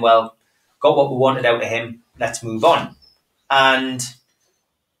was saying, "Well, got what we wanted out of him, let's move on." And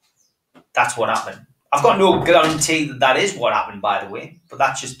that's what happened. I've got no guarantee that is what happened, by the way, but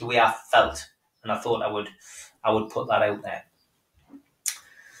that's just the way I felt, and I thought I would put that out there.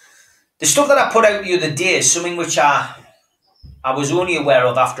 The stuff that I put out the other day is something which I was only aware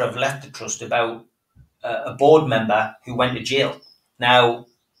of after I've left the trust, about a board member who went to jail. Now,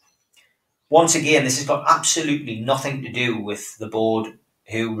 once again, this has got absolutely nothing to do with the board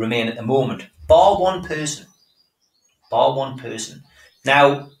who remain at the moment, bar one person.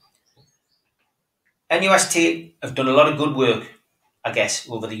 Now, NUST have done a lot of good work, I guess,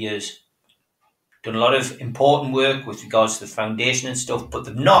 over the years. Done a lot of important work with regards to the foundation and stuff, but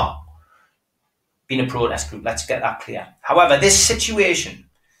they've not been a protest group. Let's get that clear. However, this situation,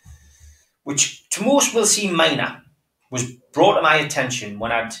 which to most will seem minor, was brought to my attention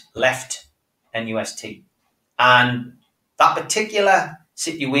when I'd left NUST. And that particular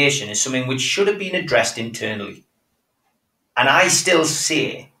situation is something which should have been addressed internally. And I still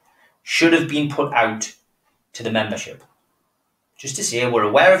say should have been put out to the membership. Just to say we're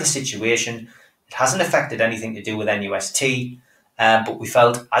aware of the situation. It hasn't affected anything to do with NUST, but we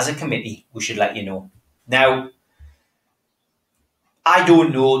felt as a committee we should let you know. Now, I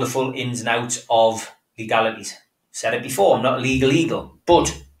don't know the full ins and outs of legalities. Said it before, I'm not a legal eagle,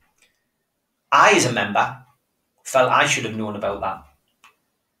 but I, as a member, felt I should have known about that.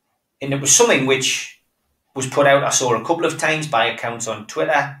 And it was something which was put out, I saw a couple of times by accounts on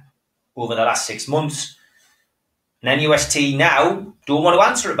Twitter over the last 6 months. And NUST now don't want to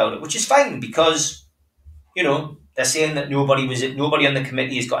answer about it, which is fine because, they're saying that nobody on the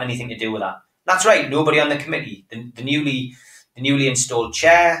committee has got anything to do with that. That's right, nobody on the committee. The newly installed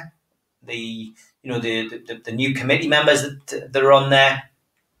chair, the new committee members that are on there,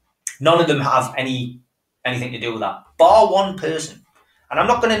 none of them have anything to do with that, bar one person. And I'm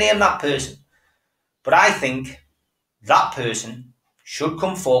not going to name that person, but I think that person should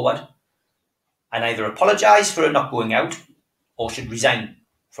come forward and either apologise for it not going out or should resign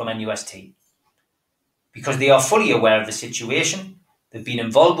from NUST. Because they are fully aware of the situation. They've been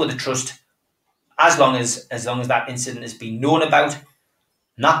involved with the trust as long as that incident has been known about.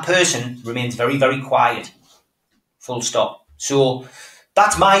 And that person remains very, very quiet. Full stop. So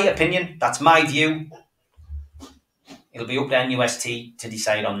that's my opinion. That's my view. It'll be up to NUST to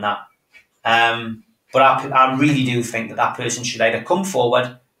decide on that. But I really do think that that person should either come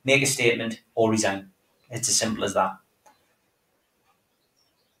forward, make a statement, or resign. It's as simple as that.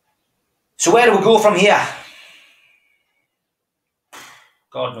 So where do we go from here?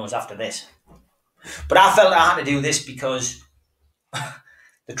 God knows after this. But I felt I had to do this because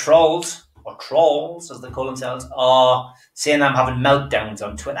the trolls, or trolls as they call themselves, are saying I'm having meltdowns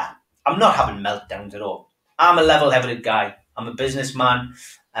on Twitter. I'm not having meltdowns at all. I'm a level-headed guy. I'm a businessman,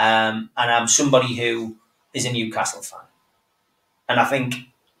 and I'm somebody who is a Newcastle fan. And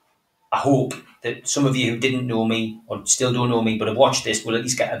I hope that some of you who didn't know me or still don't know me but have watched this will at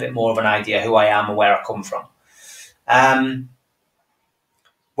least get a bit more of an idea who I am and where I come from.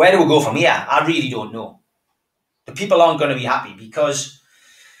 Where do we go from here? I really don't know. The people aren't going to be happy because,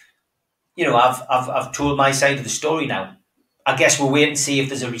 you know, I've told my side of the story now. I guess we'll wait and see if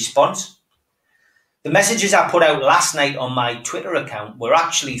there's a response. The messages I put out last night on my Twitter account were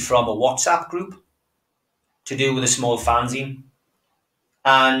actually from a WhatsApp group to do with a small fanzine.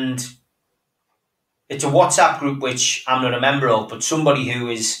 And it's a WhatsApp group which I'm not a member of, but somebody who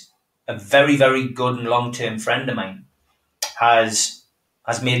is a very, very good and long-term friend of mine has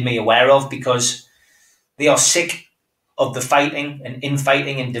made me aware of, because they are sick of the fighting and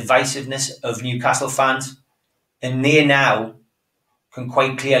infighting and divisiveness of Newcastle fans. And they now can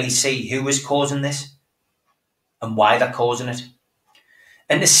quite clearly see who is causing this and why they're causing it.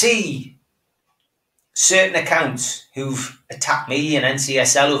 And to see certain accounts who've attacked me and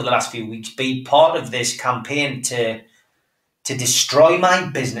NCSL over the last few weeks be part of this campaign to destroy my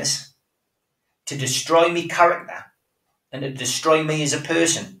business, to destroy me character, and to destroy me as a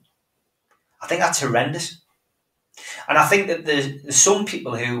person, I think that's horrendous. And I think that there's some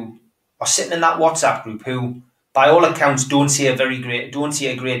people who are sitting in that WhatsApp group who, by all accounts, don't see a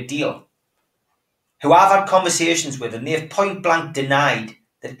great deal, who I've had conversations with, and they've point blank denied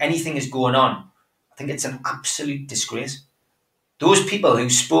that anything is going on. I think it's an absolute disgrace. Those people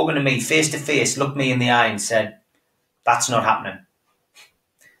who've spoken to me face to face, looked me in the eye and said, that's not happening.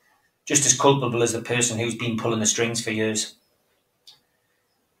 Just as culpable as the person who's been pulling the strings for years.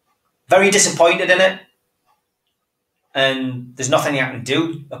 Very disappointed in it. And there's nothing I can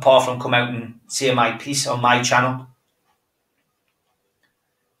do apart from come out and say my piece on my channel.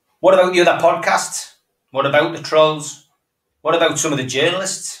 What about the other podcasts? What about the trolls? What about some of the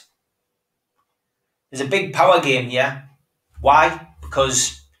journalists? There's a big power game here. Why?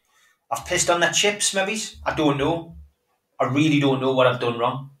 Because I've pissed on their chips, maybe? I don't know. I really don't know what I've done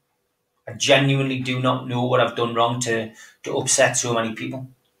wrong. I genuinely do not know what I've done wrong to upset so many people.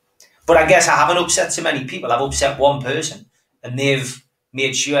 But I guess I haven't upset so many people. I've upset one person, and they've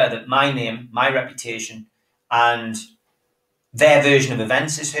made sure that my name, my reputation, and their version of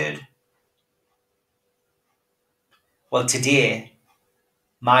events is heard. Well, today,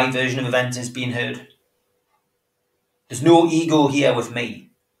 my version of events is being heard. There's no ego here with me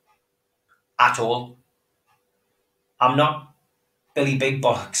at all. I'm not Billy Big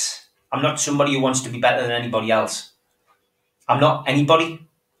Bollocks. I'm not somebody who wants to be better than anybody else. I'm not anybody.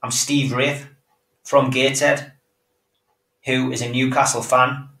 I'm Steve Wraith from Gateshead, who is a Newcastle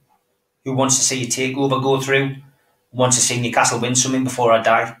fan, who wants to see a takeover go through, wants to see Newcastle win something before I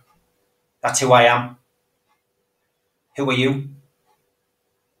die. That's who I am. Who are you?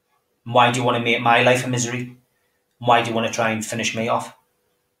 And why do you want to make my life a misery? And why do you want to try and finish me off?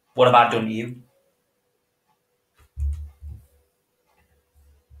 What have I done to you?